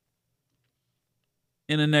him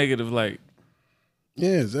in a negative light.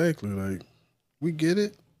 Yeah, exactly. Like, we get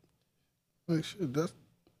it. Like, shit,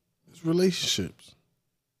 it's relationships.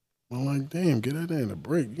 I'm like, damn, get that man a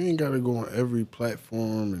break. You ain't gotta go on every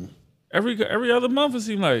platform and every other month it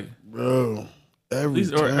seemed like. Bro,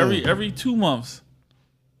 every 2 months.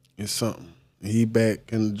 It's something. And he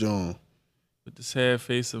back in the joint. With the sad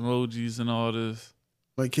face emojis and all this.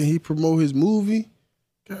 Like, can he promote his movie?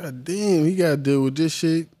 God damn, he gotta deal with this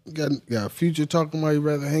shit. Got Future talking about he'd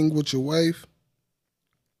rather hang with your wife.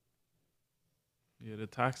 Yeah, the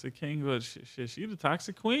toxic king, but shit, she the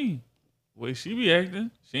toxic queen. The way she be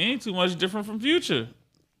acting, she ain't too much different from Future.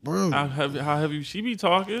 Bro. How heavy she be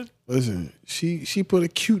talking? Listen, she put a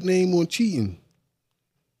cute name on cheating.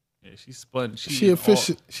 Yeah, she spun cheating. She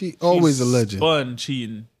official. She always a legend. Spun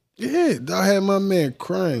cheating. Yeah, I had my man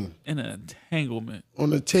crying. In an entanglement.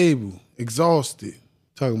 On the table, exhausted.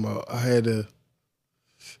 Talking about I had a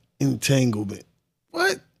entanglement.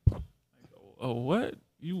 What? Oh, what?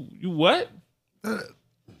 You what?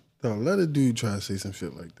 Don't let a dude try to say some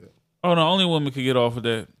shit like that. Oh, the only woman could get off of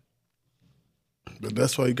that. But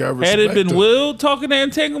that's why you got respect. Had it been Will talking that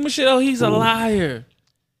entanglement shit, oh, he's a liar.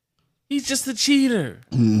 He's just a cheater.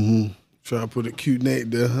 Mm-hmm. Try to put a cute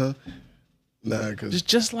name there, huh? Nah, cause it's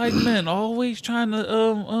just like men, always trying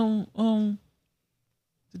to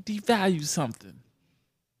devalue something.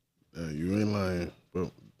 Nah, you ain't lying,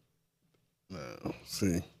 but nah,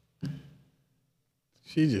 see,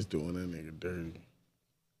 she just doing that nigga dirty.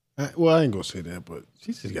 I ain't gonna say that, but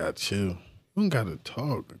she just gotta chill. You don't gotta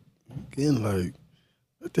talk. Again, like,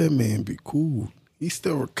 let that man be cool. He's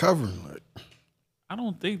still recovering. Like, I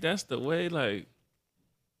don't think that's the way, like,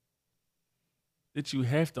 that you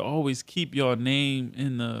have to always keep your name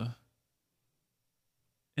in the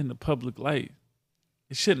public light.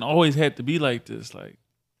 It shouldn't always have to be like this. Like,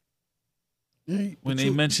 yeah, when they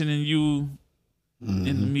mentioning you in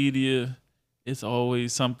the media, it's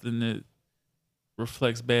always something that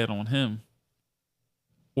reflects bad on him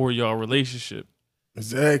or y'all relationship.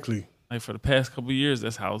 Exactly. Like for the past couple of years,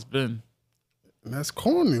 that's how it's been. And that's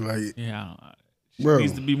corny. Like, yeah, she bro,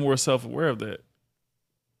 needs to be more self-aware of that.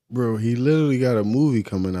 Bro, he literally got a movie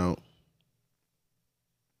coming out.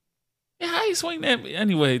 Yeah, how you swing that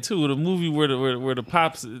anyway? Too the movie where the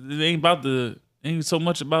pops, it ain't so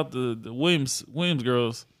much about the Williams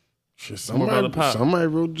girls. Shit, somebody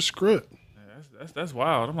wrote the script. Yeah, that's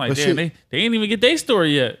wild. I'm like, damn, they ain't even get their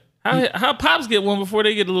story yet. How pops get one before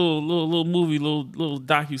they get a little movie, little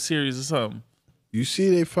docu-series or something? You see,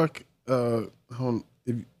 they fuck. I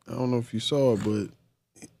don't know if you saw it,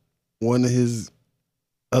 but one of his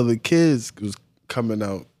other kids was coming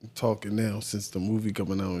out talking now since the movie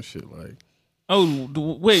coming out and shit. Like, oh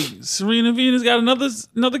wait, Serena Venus got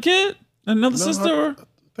another kid, another sister. I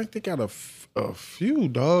think they got a few,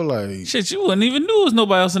 dog. Like, shit, you wouldn't even knew it was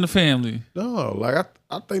nobody else in the family. No, like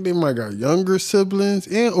I think they might got younger siblings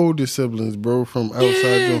and older siblings, bro, from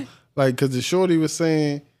outside. Yeah. Like, cause the shorty was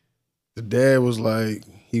saying the dad was like,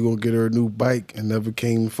 he gonna get her a new bike and never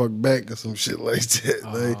came the fuck back or some shit like that.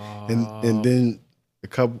 Like, and then a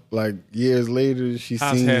couple like years later, she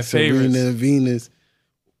seen Serena and Venus,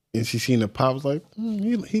 and she seen the pops like,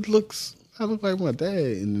 he looks. I look like my dad,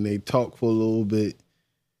 and then they talk for a little bit,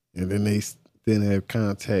 and then they then have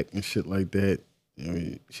contact and shit like that. I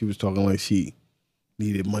mean, she was talking like she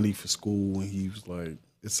needed money for school, and he was like,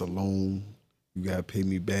 "It's a loan, you gotta pay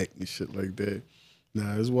me back and shit like that."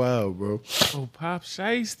 Nah, it's wild, bro. Oh, Pop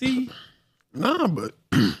Shiesty? Nah, but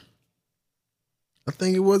I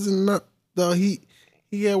think it wasn't not though. He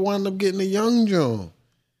had wound up getting a young John.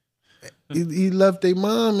 He left their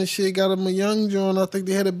mom and shit, got him a young John. I think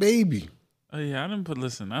they had a baby. Oh yeah, I didn't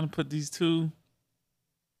put these two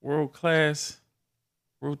world-class,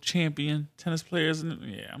 world champion tennis players in.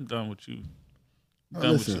 Yeah, I'm done with you. I'm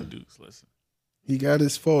done with you, Dukes. Listen, he got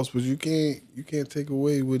his faults, but you can't take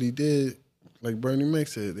away what he did. Like Bernie Mac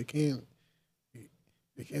said, they can't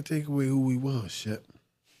take away who he was, Shep.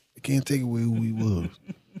 They can't take away who he was.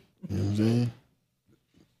 You know what I'm saying?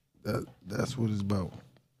 That's what it's about.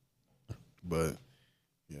 But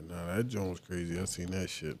yeah, that joint was crazy. I seen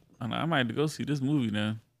that shit. I might have to go see this movie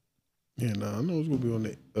now. Yeah, I know it's gonna be on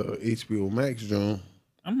the HBO Max, John.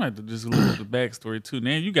 I might have to just look at the backstory too.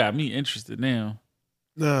 Now you got me interested now.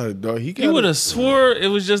 Nah, dog, he would have swore it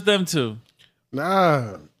was just them two.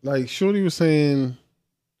 Nah, like Shorty was saying,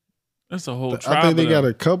 that's a whole tribe. I think they got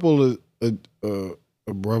a couple of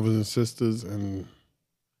brothers and sisters, and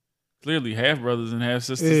clearly half brothers and half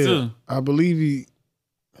sisters too. I believe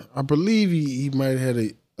he might have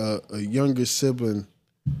had a younger sibling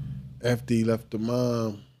after he left the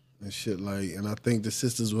mom and shit like, and I think the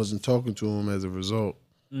sisters wasn't talking to him as a result.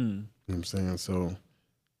 You know what I'm saying? So,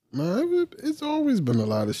 man, it's always been a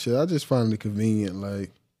lot of shit. I just find it convenient,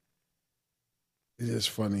 like. It's just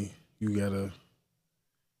funny. You got a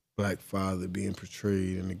black father being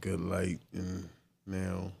portrayed in a good light, and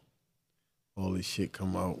now all this shit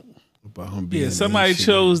come out about him being. Yeah, somebody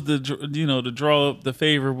chose to draw up the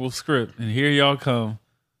favorable script, and here y'all come.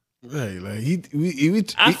 Right, like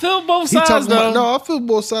I feel both sides though. No, I feel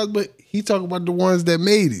both sides, but he talking about the ones that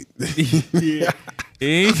made it. Yeah.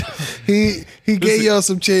 he gave y'all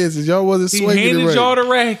some chances. Y'all wasn't swinging. He handed y'all the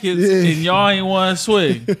rackets, and y'all ain't want to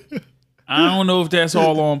swing. I don't know if that's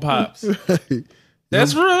all on Pops.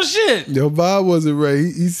 That's real shit. Your vibe wasn't right.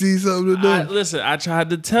 He see something to do. Listen, I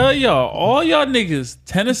tried to tell y'all, all y'all niggas,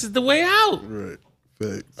 tennis is the way out. Right.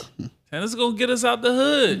 Facts. Tennis is going to get us out the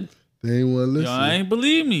hood. They ain't want to listen. Y'all ain't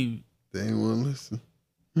believe me. They ain't want to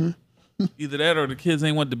listen. Either that or the kids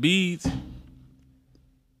ain't want the beads.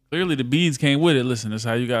 Clearly the beads came with it. Listen, that's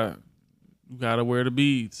how you got to wear the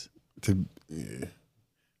beads. Yeah.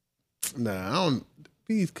 Nah, I don't.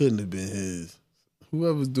 Beads couldn't have been his.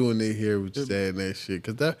 Whoever's doing their hair was just adding that shit.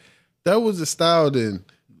 Because that was the style then.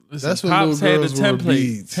 Listen, that's when Pops little had girls the template. wore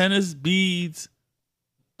beads. Tennis, beads,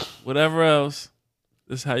 whatever else.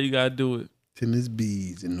 That's how you got to do it. Tennis,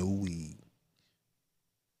 beads, and no weed.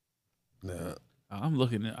 Nah.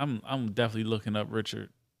 I'm definitely looking up Richard.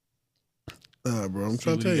 Nah, bro. I'm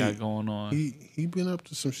trying to tell you. What he got going on. He been up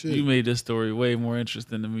to some shit. You made this story way more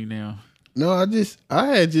interesting to me now. No, I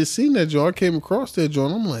had just seen that joint. I came across that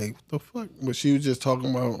joint. I'm like, what the fuck? But she was just talking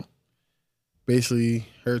about basically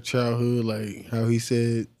her childhood, like how he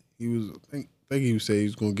said he was. I think he was saying he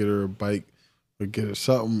was gonna get her a bike or get her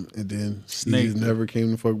something, and then he just never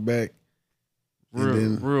came the fuck back.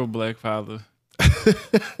 Real black father.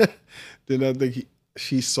 Then I think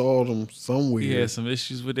she saw them somewhere. He had some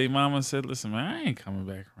issues with their mama. Said, "Listen, man, I ain't coming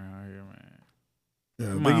back around here, man."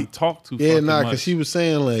 Yeah, mom talk too. Yeah, nah, because she was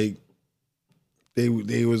saying like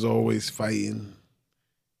they was always fighting,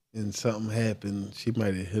 and something happened. She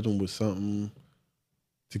might have hit him with something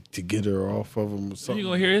to get her off of him or something. You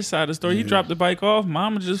gonna hear his side of the story? Yeah. He dropped the bike off.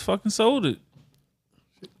 Mama just fucking sold it.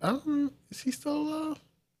 I don't know. Is he still alive?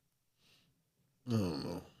 I don't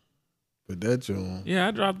know. But that John. Yeah,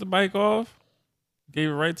 I dropped the bike off. Gave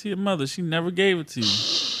it right to your mother. She never gave it to you.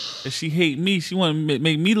 And she hate me. She want to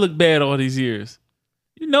make me look bad all these years.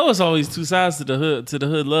 You know it's always two sides to the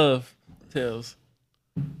hood love tales.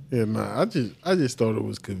 Yeah, nah, I just thought it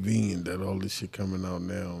was convenient that all this shit coming out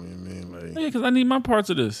now. You know what I mean? Like, yeah, because I need my parts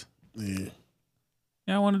of this. Yeah.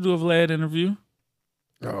 Yeah, I want to do a Vlad interview.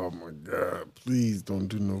 Oh my God! Please don't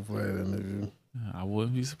do no Vlad interview. I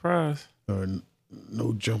wouldn't be surprised. Or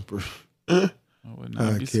no jumper. I would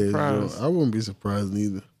not be surprised. Joint. I wouldn't be surprised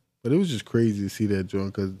neither. But it was just crazy to see that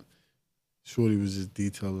joint because Shorty was just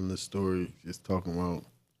detailing the story, just talking about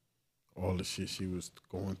all the shit she was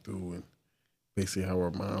going through and basically how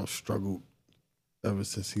her mom struggled ever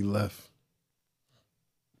since he left.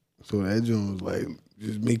 So that joint was like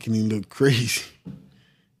just making him look crazy.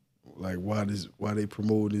 Like why they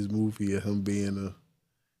promote this movie of him being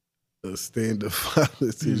a stand-up father.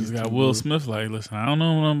 You just got Will Smith like, listen, I don't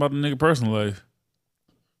know nothing about the nigga personal life.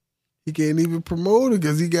 He can't even promote it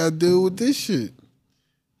because he got to deal with this shit.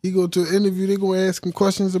 He go to an interview, they gonna ask him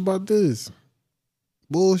questions about this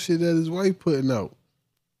bullshit that his wife putting out.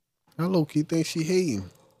 I low-key think she hating.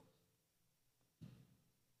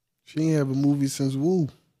 She ain't have a movie since Woo.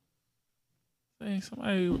 Hey,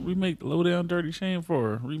 somebody remake the Low Down Dirty Shame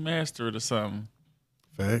for her, remaster it or something.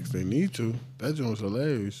 Facts, they need to. That joint's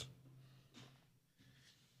hilarious.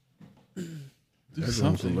 Do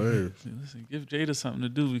something. Hilarious. Listen, give Jada something to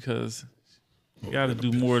do because you got to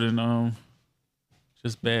do more than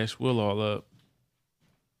just bash Will all up.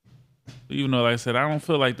 But even though, like I said, I don't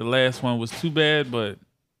feel like the last one was too bad, but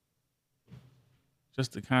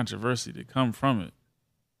just the controversy that come from it.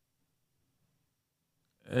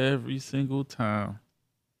 Every single time.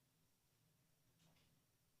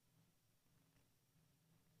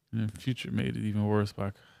 And then Future made it even worse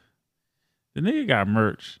by the nigga got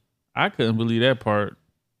merch. I couldn't believe that part.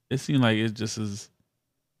 It seemed like it just is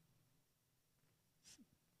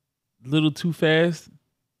a little too fast.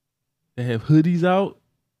 They have hoodies out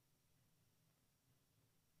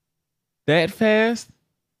that fast.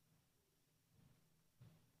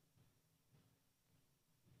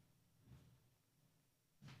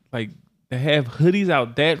 Like, to have hoodies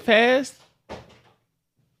out that fast?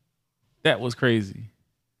 That was crazy.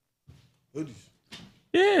 Hoodies?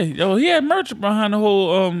 Yeah. Yo, he had merch behind the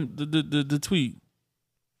whole the tweet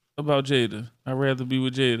about Jada. I'd rather be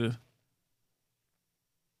with Jada.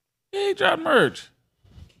 Yeah, he dropped merch.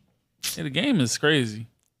 Yeah, the game is crazy.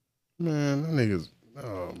 Man, that niggas.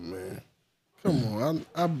 Oh, man. Come on.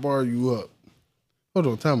 I bar you up. Hold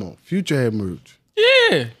on, time on. Future had merch.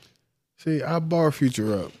 Yeah. See, I bar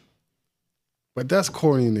Future up. But that's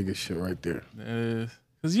corny nigga shit right there.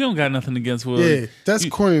 Because you don't got nothing against Will. Yeah, that's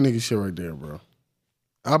corny nigga shit right there, bro.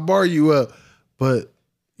 I bar you up, but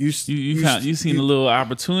you seen a little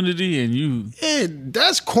opportunity and you. Yeah,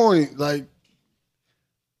 that's corny. Like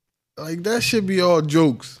that should be all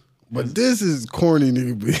jokes. But this is corny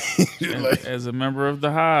nigga. Like, as a member of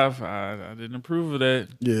the Hive, I didn't approve of that.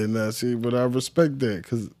 Yeah, nah, see, but I respect that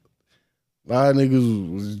because a lot of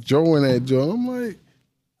niggas was joing that joint. I'm like,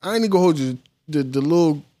 I ain't gonna hold you. The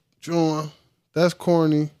little joint, that's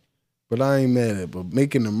corny, but I ain't mad at it. But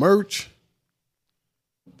making the merch,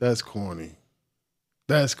 that's corny.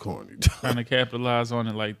 That's corny. Trying to capitalize on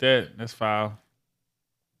it like that, that's foul.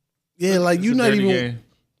 Yeah, like you not even. Game.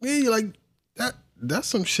 Yeah, like that. That's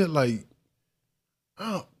some shit like,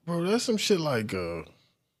 oh, bro, that's some shit like a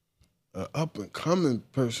up and coming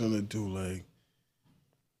person to do, like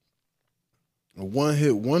a one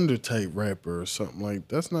hit wonder type rapper or something. Like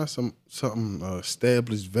that's not something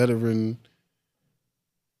established veteran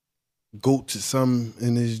go to some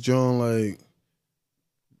in his joint.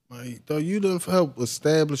 Like though you done help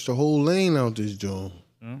establish the whole lane out this joint.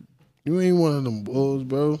 Mm. You ain't one of them bulls,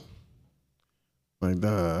 bro. Like,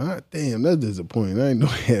 nah, damn, that's disappointing. I ain't know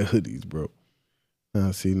he had hoodies, bro.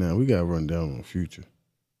 Now, see, now we got to run down on Future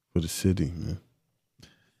for the city, man.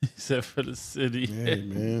 Except for the city. Yeah,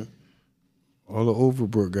 man. All the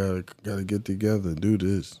Overbrook gotta get together and do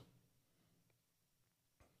this.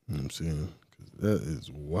 You know what I'm saying? Because that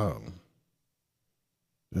is wild.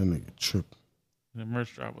 That nigga tripping. The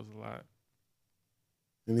merch drop was a lot.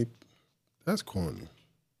 And that's corny.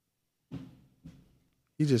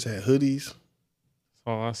 He just had hoodies. That's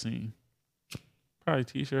all I seen. Probably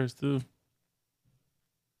t-shirts too.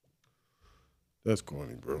 That's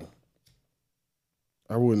corny, bro.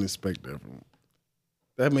 I wouldn't expect that from him.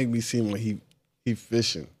 That make me seem like he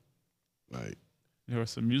fishing. Like, there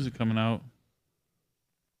was some music coming out.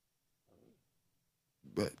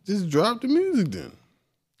 but just drop the music then.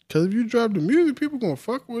 Cause if you drop the music, people gonna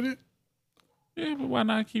fuck with it. Yeah, but why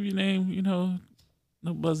not keep your name,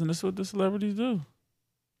 no buzzing? That's what the celebrities do.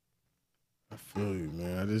 I feel you,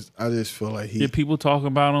 man. I just feel like Get people talking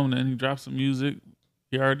about him, and then he drops some music.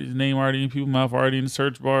 His name already in people's mouth, already in the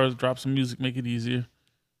search bars. Drop some music, make it easier.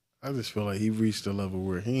 I just feel like he reached a level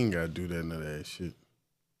where he ain't gotta do that none of that shit.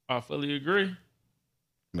 I fully agree.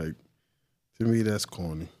 Like, to me, that's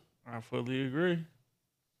corny. I fully agree.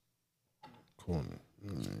 Corny.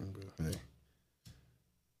 But hey,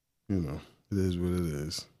 it is what it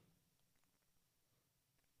is.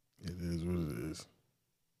 It is what it is.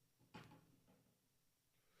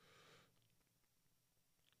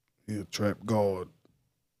 He a trap guard,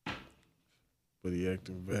 but he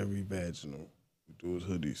acting very vaginal through his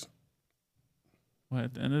hoodies. Well,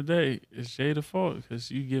 at the end of the day, it's Jada's fault because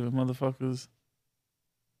you giving motherfuckers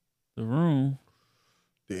the room,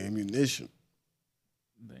 The ammunition.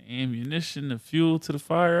 the fuel to the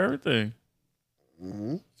fire, everything.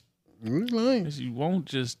 Mm-hmm. You're lying. Because you won't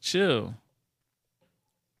just chill.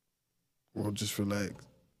 Well, just relax.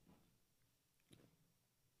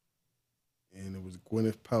 And it was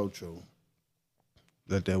Gwyneth Paltrow.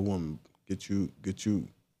 Let that woman get you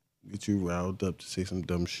riled up to say some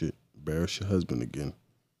dumb shit. Embarrass your husband again.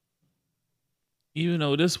 Even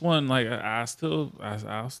though this one, like I'll still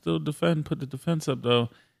defend, put the defense up though.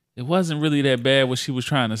 It wasn't really that bad what she was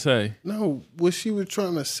trying to say. No, what she was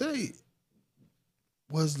trying to say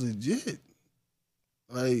was legit.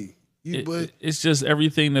 Like it's just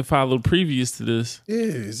everything that followed previous to this. Yeah,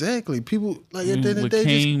 exactly. People like at the end of the day,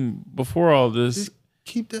 came before all this. Just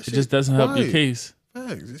keep that shit. It just doesn't help your case.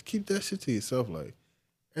 Facts. Just keep that shit to yourself. Like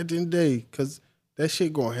at the end of the day, because that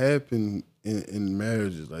shit gonna happen in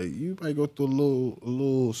marriages. Like you might go through a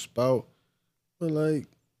little spout, but like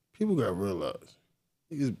people gotta realize,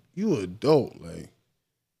 you an adult. Like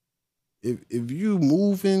if you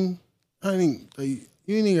moving, you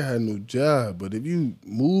ain't even had no job, but if you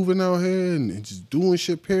moving out here and just doing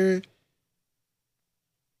shit, period,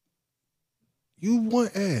 you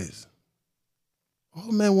want ass.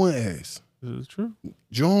 All men want ass. This is true.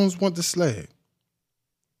 Jones want the slag.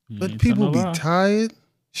 But people be tired.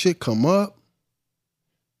 Shit come up.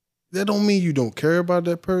 That don't mean you don't care about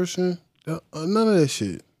that person. None of that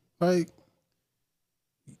shit. Like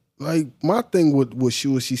my thing with what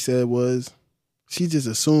she said was, she just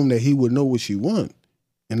assumed that he would know what she want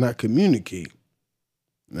and not communicate.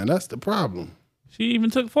 Now that's the problem. She even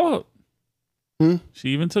took fault. She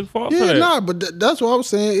even took fault for that. Yeah, nah, but that's what I was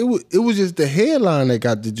saying. It was just the headline that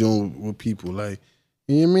got the joint with people. Like,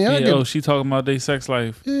 you know what I mean? She talking about their sex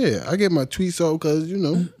life. Yeah, I get my tweets off because,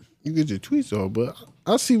 you get your tweets off. But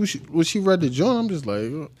I see when she read the joint, I'm just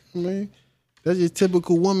like, man, that's just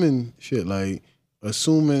typical woman shit. Like,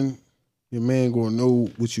 assuming your man gonna know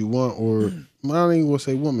what you want, or I ain't gonna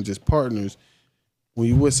say woman, just partners. When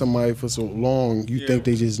you with somebody for so long, you think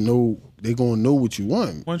they just know, they gonna know what you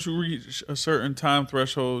want. Once you reach a certain time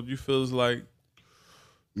threshold, you feel like,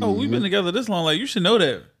 we've been together this long, like you should know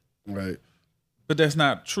that. Right. But that's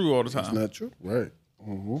not true all the time. It's not true. Right.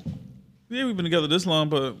 Mm-hmm. Yeah, we've been together this long,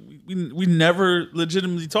 but we never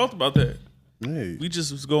legitimately talked about that. Hey. We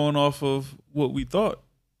just was going off of what we thought.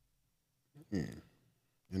 Yeah.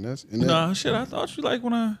 And shit, I thought you like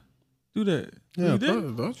when I do that. Yeah, I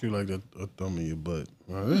thought you liked a thumb in your butt.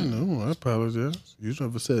 I didn't know. I apologize. You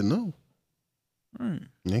never said no. Right.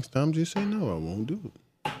 Next time, just say no. I won't do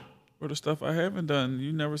it. For the stuff I haven't done,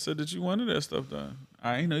 you never said that you wanted that stuff done.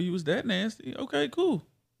 I ain't know you was that nasty. Okay, cool.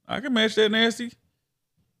 I can match that nasty.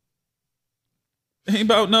 Ain't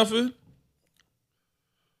about nothing.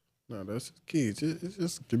 No, that's the key. It's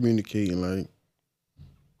just communicating. Like,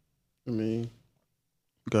 I mean,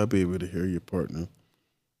 you gotta be able to hear your partner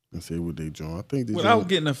and say what they doing. I think without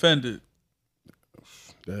getting offended.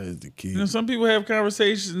 That is the key. Some people have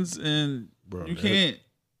conversations and you can't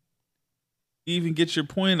even get your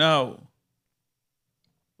point out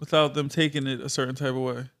without them taking it a certain type of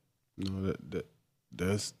way. No,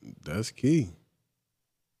 that's key.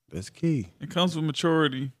 That's key. It comes with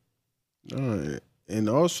maturity. And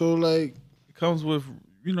also, like, it comes with,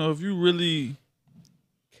 if you really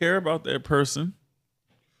care about that person,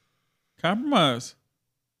 compromise.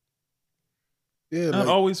 Yeah, not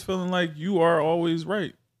always feeling like you are always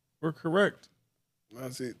right or correct.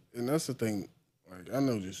 That's it. And that's the thing. Like, I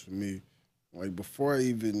know just for me, like, before I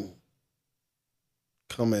even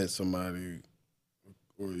come at somebody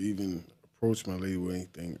or even approach my lady with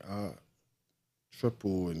anything,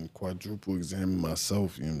 triple and quadruple examine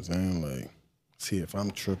myself, you know what I'm saying? Like, see if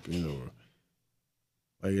I'm tripping or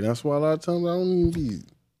like, that's why a lot of times I don't even be,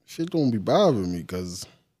 shit don't be bothering me, because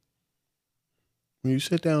when you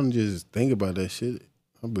sit down and just think about that shit,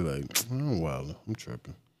 I'll be like, I'm wilding, I'm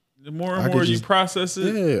tripping. The more and more you process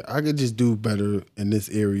it. Yeah, I could just do better in this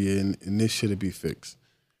area and this shit'll be fixed.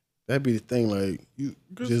 That'd be the thing, like, you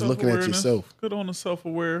just looking at yourself. Good on the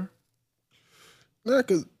self-aware. Nah,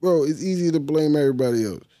 because, bro, it's easy to blame everybody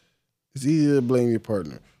else. It's easy to blame your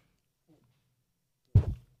partner.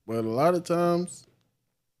 But a lot of times,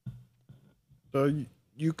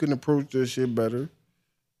 you can approach this shit better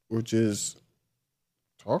or just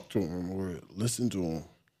talk to him or listen to him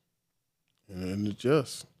and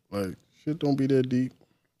adjust. Like, shit don't be that deep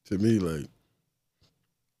to me. Like,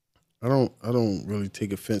 I don't really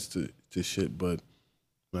take offense to shit, but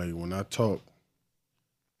like when I talk,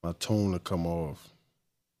 my tone will come off.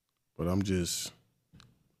 But I'm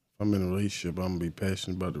in a relationship, I'm gonna be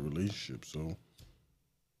passionate about the relationship. So,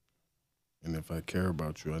 and if I care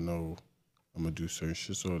about you, I know I'm gonna do certain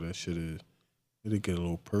shit. So that shit it'll get a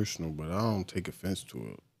little personal, but I don't take offense to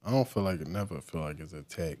it. I don't feel like never feel like it's an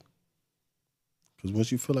attack. Cause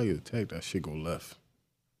once you feel like it's attack, that shit go left.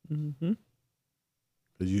 Mm-hmm.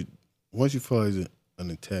 Cause once you feel like it's an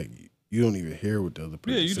attack, you don't even hear what the other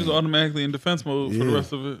person. Yeah, you just automatically in defense mode for the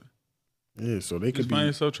rest of it. Yeah, so they could find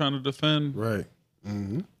yourself trying to defend right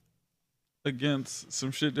against some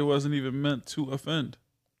shit that wasn't even meant to offend.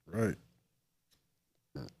 Right.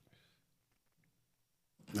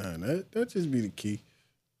 Nah, that just be the key.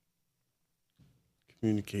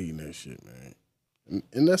 Communicating that shit, man.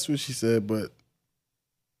 And that's what she said, but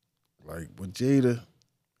like with Jada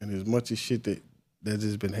and as much as shit that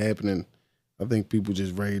just been happening, I think people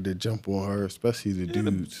just ready to jump on her, especially the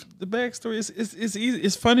dudes. The backstory is easy.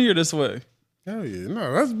 It's funnier this way. Hell yeah,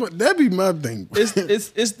 no, that'd be my thing.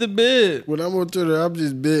 It's the bid. When I'm on Twitter, I'm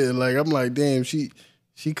just bidding. Like, I'm like, damn, she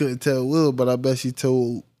couldn't tell Will, but I bet she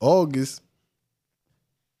told August,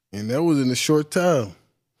 and that was in a short time.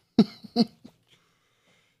 You know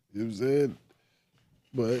what I'm saying?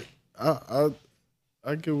 But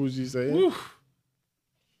I get what she's saying. Woo.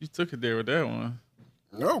 You took it there with that one.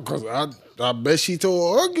 No, because I bet she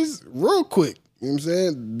told August real quick. You know what I'm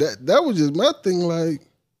saying? That was just my thing. Like,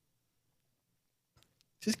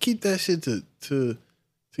 just keep that shit to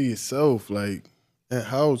yourself, like, at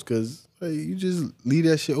house, because like, you just leave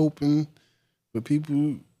that shit open for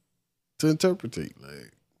people to interpretate,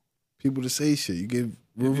 like, people to say shit. You give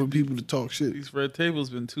room for people to talk shit. These red tables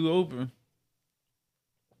been too open.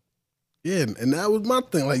 Yeah, and that was my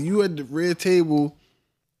thing. Like, you at the red table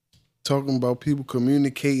talking about people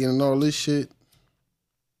communicating and all this shit.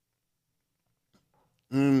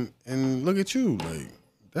 And look at you. Like,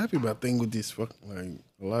 that'd be my thing with this fucking, like,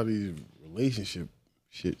 a lot of these relationship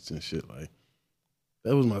shits and shit. Like,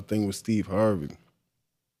 that was my thing with Steve Harvey.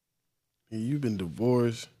 And you've been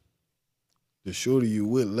divorced. The shorty you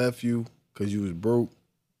with left you because you was broke.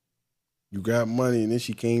 You got money and then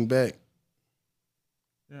she came back.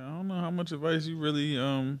 Yeah, I don't know how much advice you really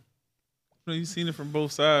you've seen it from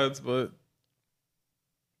both sides, but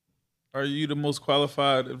are you the most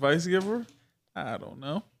qualified advice giver? I don't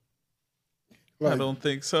know. Like, I don't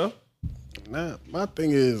think so. Nah, my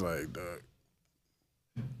thing is, like, dog,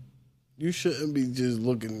 you shouldn't be just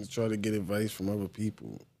looking to try to get advice from other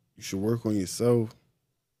people. You should work on yourself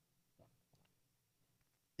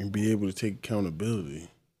and be able to take accountability.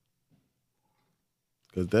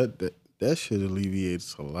 Because that shit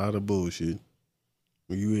alleviates a lot of bullshit.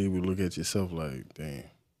 When you able to look at yourself like, damn,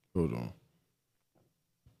 hold on.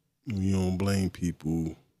 You don't blame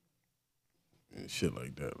people and shit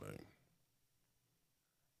like that. Like,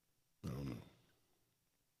 I don't know.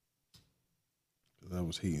 Because I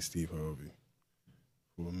was hating Steve Harvey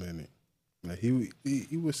for a minute. Like,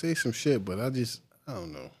 he would say some shit, but I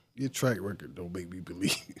don't know. Your track record don't make me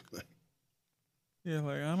believe. Like, yeah,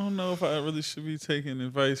 like, I don't know if I really should be taking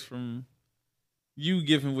advice from you,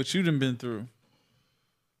 given what you done been through.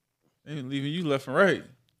 They ain't leaving you left and right.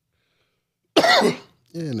 Yeah,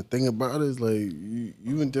 and the thing about it is, like,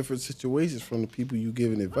 you in different situations from the people you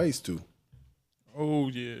giving advice to. Oh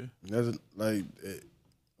yeah, that's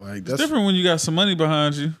it's different when you got some money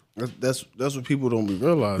behind you. That's what people don't be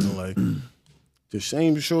realizing. Like, the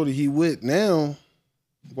same shorty he with now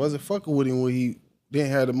wasn't fucking with him when he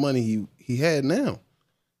didn't have the money he had now.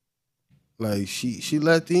 Like, she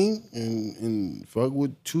left him and fuck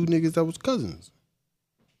with two niggas that was cousins.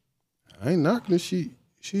 I ain't knocking her. She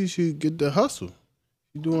should get the hustle.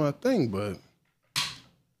 She doing her thing, but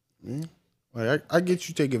man, like, I get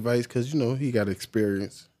you take advice because, you know, he got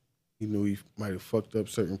experience. You know, he might have fucked up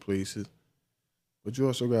certain places. But you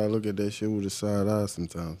also gotta look at that shit with a side eye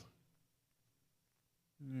sometimes.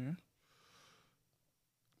 Yeah.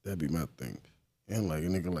 That'd be my thing. And like a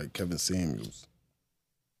nigga like Kevin Samuels.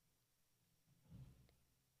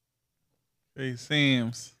 Hey,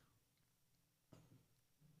 Sam's.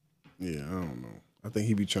 Yeah, I don't know. I think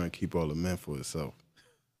he be trying to keep all the men for himself.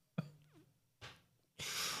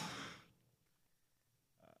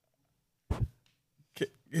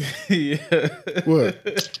 Yeah.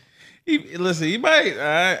 What? He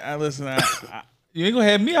might. Listen. You ain't gonna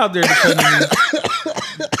have me out there defending me.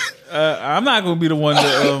 I'm not gonna be the one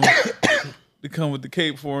to come with the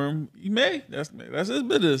cape for him. He may. That's his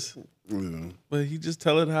business. Yeah. But he just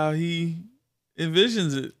tell it how he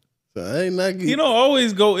envisions it. So I ain't not. He don't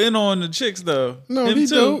always go in on the chicks though. No, him he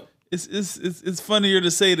too. don't. It's funnier to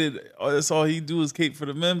say that that's all he do is cape for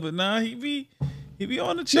the men, but nah, he be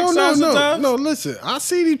on the chick side sometimes. No. Listen, I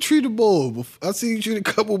seen him treat a bull. I seen him treat a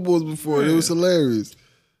couple bulls before. Yeah. It was hilarious.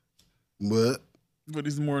 But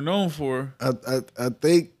he's more known for. I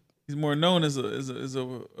think he's more known as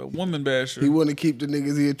a woman basher. He want to keep the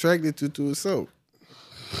niggas he attracted to himself.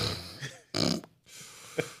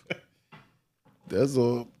 That's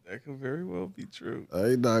all. That could very well be true. I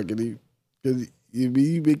ain't knocking him because you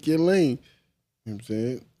make your lane. You know what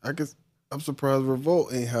I'm saying? I'm surprised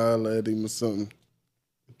Revolt ain't highlighted him or something.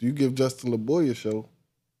 If you give Justin LaBoy a show.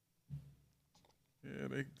 Yeah,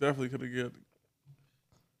 they definitely could have get.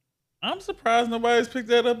 I'm surprised nobody's picked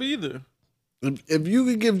that up either. If you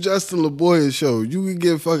could give Justin LaBoy a show, you could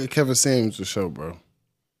give fucking Kevin Samuels a show, bro.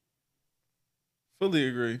 Fully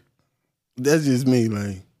agree. That's just me,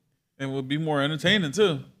 man. And would be more entertaining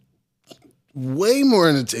too. Way more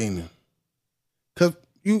entertaining. Cause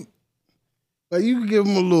you could give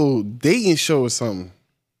him a little dating show or something.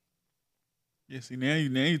 Yeah, see now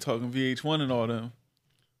you talking VH1 and all them.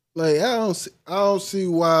 Like I don't see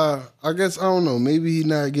why. I guess I don't know. Maybe he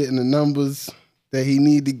not getting the numbers that he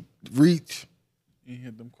need to reach. He ain't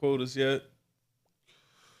hit them quotas yet.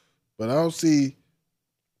 But I don't see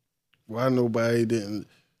why nobody didn't.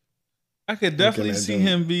 I could definitely see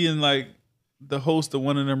him being like the host of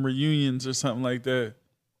one of them reunions or something like that.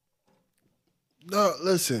 No,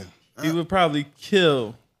 listen. He would probably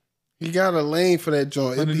kill. He got a lane for that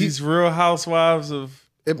joint. One of these Real Housewives of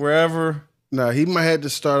wherever. Nah, he might have to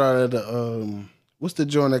start out at the what's the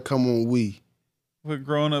joint that come on We? With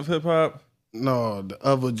Growing Up Hip Hop? No, the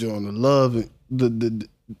other joint, the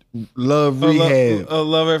Love Rehab.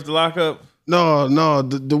 Love After Lockup. No,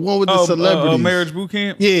 the one with the celebrities. Marriage Boot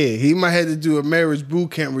Camp. Yeah, he might have to do a Marriage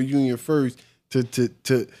Boot Camp reunion first to just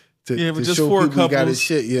show for people he got his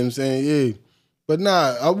shit. You know what I'm saying? Yeah. But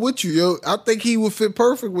nah, I'm with you, yo. I think he would fit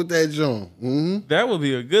perfect with that joint. Mm-hmm. That would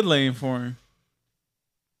be a good lane for him.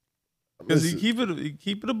 Because he keep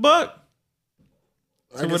it a buck.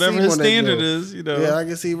 So whatever his standard is, you know. Yeah, I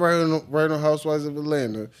can see right on Housewives of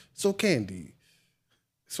Atlanta. So Candy.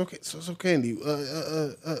 So Candy.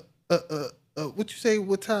 What you say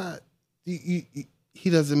with Todd? He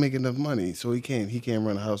doesn't make enough money, so he can't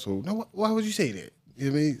run a household. No, why would you say that? You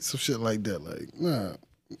know what I mean? Some shit like that. Like, nah.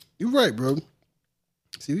 You right, bro.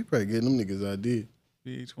 See, we probably getting them niggas idea.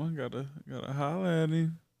 VH1 gotta holler at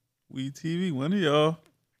him. We TV, one of y'all.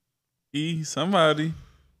 Somebody,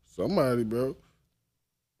 bro.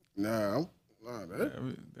 That'd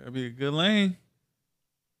be a good lane.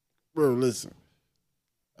 Bro, listen.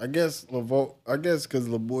 I guess because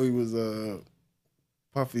LaBoy was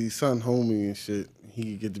Puffy's son homie and shit,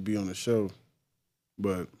 he could get to be on the show.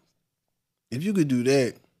 But if you could do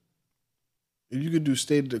that, if you could do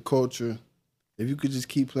State of the Culture, if you could just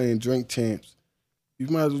keep playing Drink Champs, you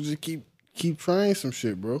might as well just keep trying some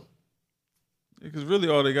shit, bro. Because really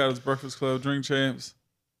all they got is Breakfast Club, Drink Champs,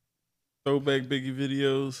 throwback Biggie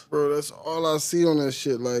videos. Bro, that's all I see on that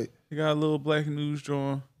shit. Like, they got a little Black News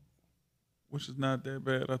drawing, which is not that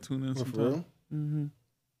bad. I tune in sometimes. Mm-hmm.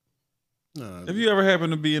 Nah, if you ever happen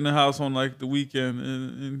to be in the house on like the weekend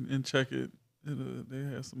and check it,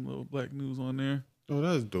 they have some little Black News on there. Oh,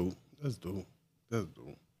 that's dope.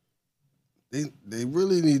 They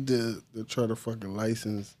really need to try to fucking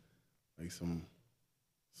license like some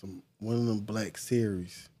one of them black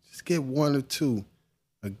series. Just get one or two,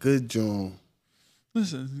 a good joint.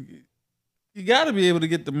 Listen, you got to be able to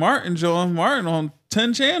get the Martin on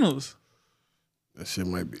 10 channels. That shit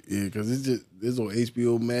might be because it's on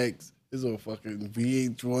HBO Max, it's on fucking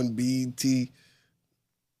VH1, BET,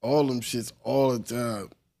 all them shits all the time.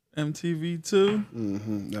 MTV too.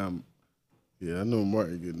 Mm-hmm. Yeah, I know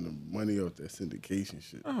Martin getting the money off that syndication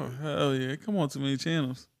shit. Oh hell yeah! Come on, too many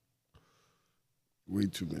channels. Way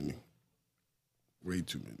too many.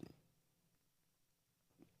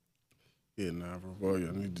 Yeah, Revolt,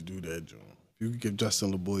 I need to do that, John. You could give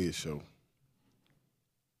Justin LeBoy a show.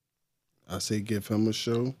 I say give him a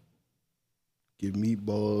show. Give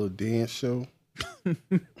Meatball a dance show.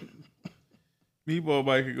 Meatball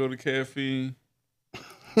might could go to Caffeine.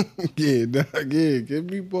 Give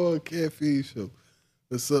Meatball a Caffeine show.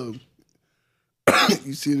 What's up?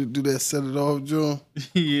 You see her do that set it off, John?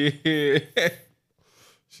 Yeah.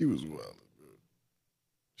 She was wild.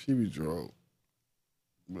 She be drunk.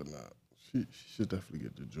 But nah, she should definitely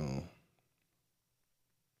get the John.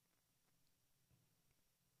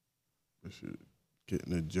 But shit,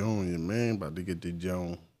 getting the John, your man about to get the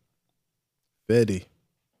John. Fetty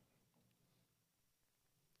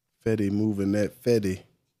moving that Fetty.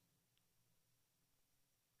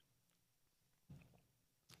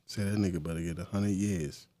 Say that nigga better get 100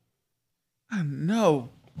 years. I know.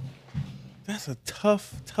 That's a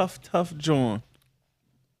tough joint.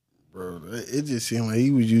 Bro, it just seemed like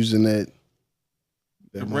he was using that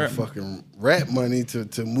motherfucking rap money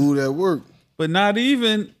to move that work. But not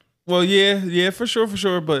even, well, yeah, for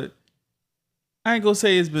sure. But I ain't gonna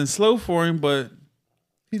say it's been slow for him, but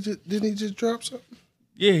didn't he just drop something?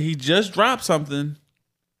 Yeah, he just dropped something.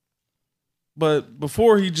 But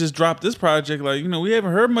before he just dropped this project, like, we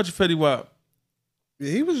haven't heard much of Fetty Wap.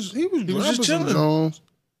 Yeah, he was just chilling. Jones.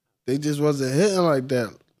 They just wasn't hitting like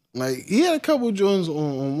that. Like, he had a couple joints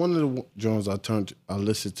on one of the joints I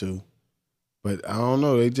listened to. But I don't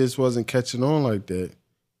know, they just wasn't catching on like that.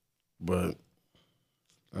 But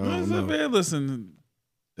I don't know. Man, listen,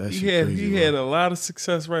 he had a lot of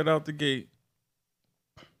success right out the gate.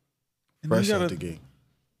 Fresh out the gate.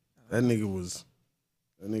 That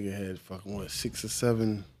nigga had fucking 6 or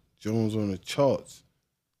 7 Jones on the charts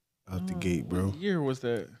out the gate, bro. What year was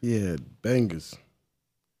that? Yeah, bangers.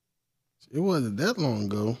 It wasn't that long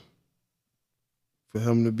ago for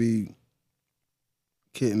him to be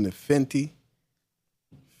getting the Fenty.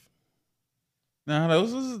 Nah, that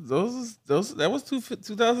was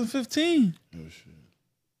 2015. Oh shit.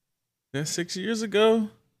 That's 6 years ago.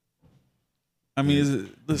 I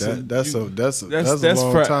mean, listen, that's a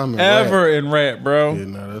long time in rap, bro. Yeah,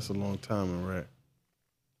 no, that's a long time in rap.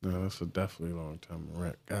 No, that's definitely a long time in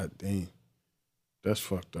rap. God damn, that's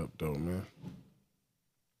fucked up though, man.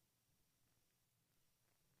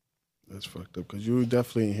 That's fucked up because you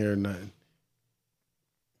definitely ain't hear nothing.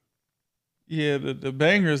 Yeah, the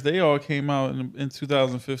bangers, they all came out in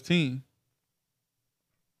 2015.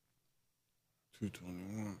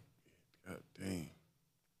 221. God damn.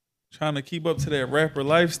 Trying to keep up to that rapper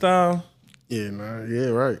lifestyle. Yeah, nah, yeah,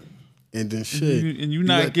 right. And then shit. And you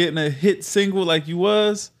not getting a hit single like you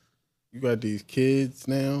was. You got these kids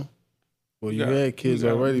now. Well, you had kids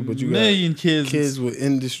already, but you got kids with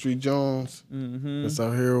industry Jones. Mm-hmm. That's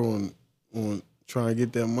out here on trying to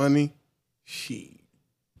get that money. Shit.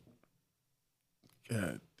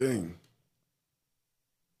 God dang.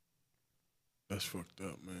 That's fucked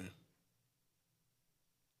up, man.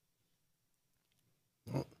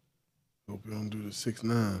 Oh, hope you don't do the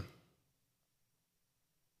 6ix9ine.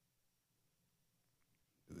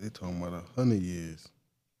 They talking about 100 years.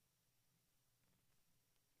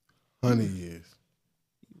 100 years.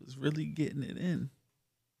 He was really getting it in.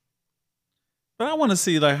 But I want to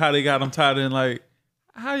see like how they got him tied in. Like,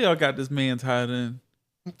 how y'all got this man tied in?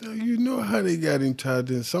 You know how they got him tied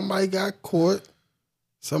in. Somebody got caught.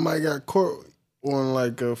 Somebody got caught on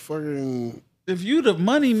like a fucking. If you the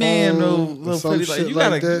money man, though, Petty,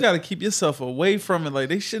 like you gotta keep yourself away from it. Like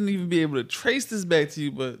they shouldn't even be able to trace this back to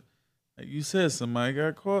you. But like you said, somebody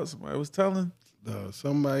got caught. Somebody was telling. No,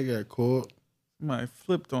 somebody got caught. Somebody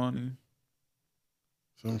flipped on him.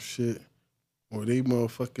 Some shit. Or they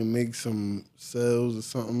motherfucking make some sales or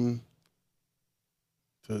something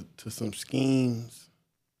to some schemes.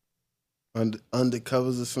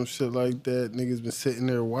 Undercovers or some shit like that. Niggas been sitting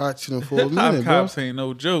there watching them for a minute, bro. Cops ain't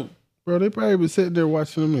no joke. Bro, they probably been sitting there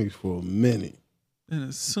watching them niggas for a minute. And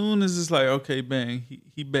as soon as it's like, okay, bang,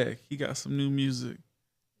 he back. He got some new music.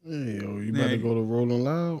 Hey, yo, you better go to Rolling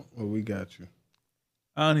Loud or we got you.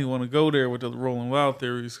 I don't even want to go there with the Rolling Loud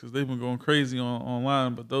theories because they've been going crazy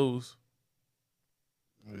online, but those.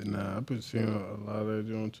 Nah, I've been seeing a lot of that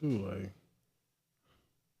joint too. Like,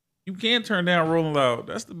 you can't turn down Rolling Loud.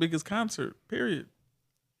 That's the biggest concert, period.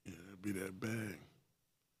 Yeah, it'd be that bad.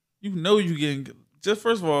 You know you getting, just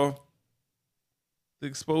first of all, the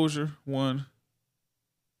exposure, one.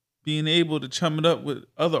 Being able to chum it up with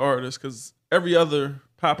other artists, because every other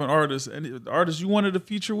popping artist, and the artists you wanted to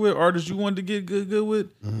feature with, artists you wanted to get good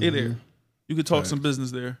with, they're there. You could talk some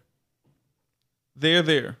business there. They're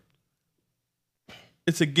there.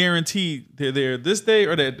 It's a guarantee they're there this day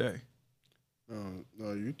or that day.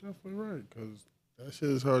 No, you're definitely right, because That shit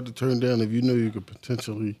is hard to turn down if you know you could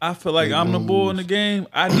potentially. I feel like I'm the bull in the game.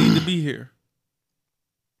 I need to be here.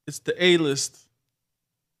 It's the A-list.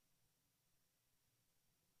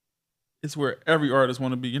 It's where every artist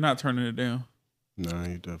want to be. You're not turning it down. No,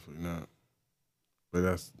 you definitely not. But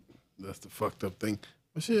that's the fucked up thing.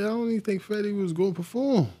 But shit, I don't even think Freddie was going to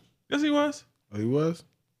perform. Yes, he was. Oh, he was?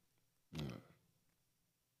 Yeah.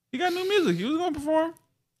 He got new music. He was going to perform.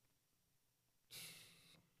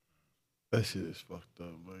 That shit is fucked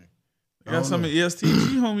up, man. He got some of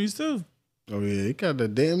ESTG homies, too. Oh, yeah. He got the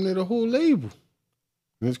damn near the whole label.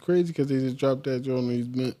 And it's crazy because they just dropped that joint on these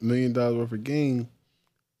 $1 million worth of game.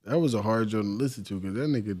 That was a hard joint to listen to because that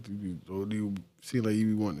nigga seemed like he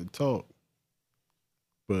be wanting to talk.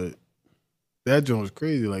 But that joint was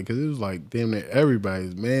crazy, like, because it was like damn near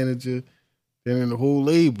everybody's manager, then the whole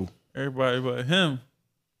label. Everybody but him.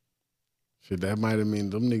 Shit, that might have mean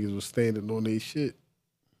them niggas was standing on their shit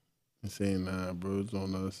and saying, nah, bro, it's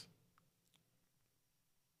on us.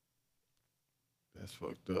 That's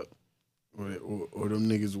fucked up. Or them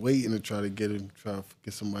niggas waiting to try to get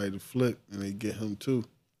somebody to flip and they get him too.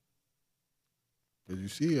 Cause you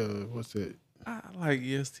see, what's that? I like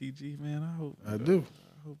ESTG, man. I do.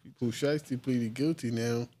 I hope he. Pooh Shiesty pleaded guilty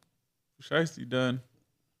now. Shiesty done.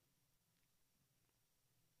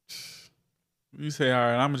 You say, all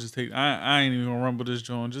right, I'm gonna just take. I ain't even gonna rumble this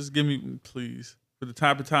joint. Just give me, please. For the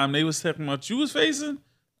type of time they was talking about you was facing.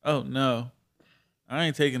 Oh no, I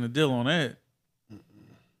ain't taking a deal on that.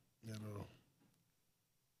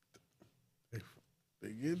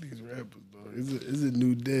 They get these rappers though. It's a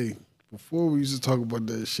new day. Before we used to talk about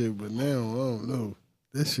that shit, but now I don't know.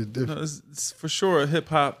 That shit different. No, it's for sure a hip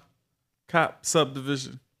hop cop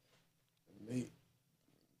subdivision.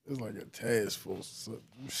 It's like a task force. Some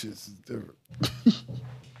shit is different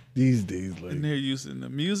these days. Like, and they're using the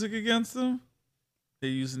music against them. They're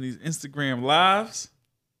using these Instagram lives.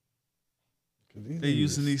 They're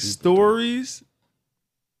using these stories.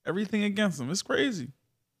 Everything against them. It's crazy.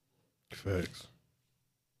 Facts.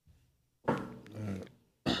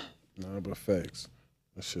 Nah, but facts.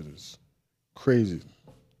 That shit is crazy.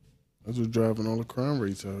 That's what's driving all the crime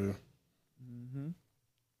rates out here. Mm-hmm.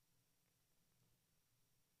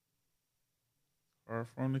 Hard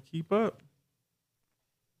for them to keep up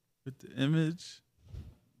with the image,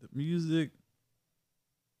 the music,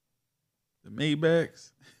 the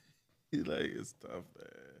Maybachs. It's tough,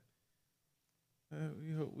 man.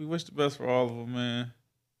 We wish the best for all of them, man.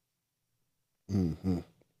 Mm-hmm.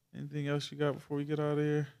 Anything else you got before we get out of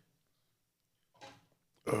here?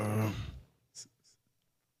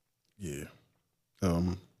 Yeah.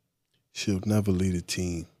 She'll never lead a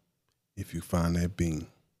team if you find that bean.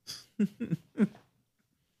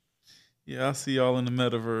 Yeah, I'll see y'all in the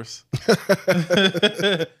metaverse.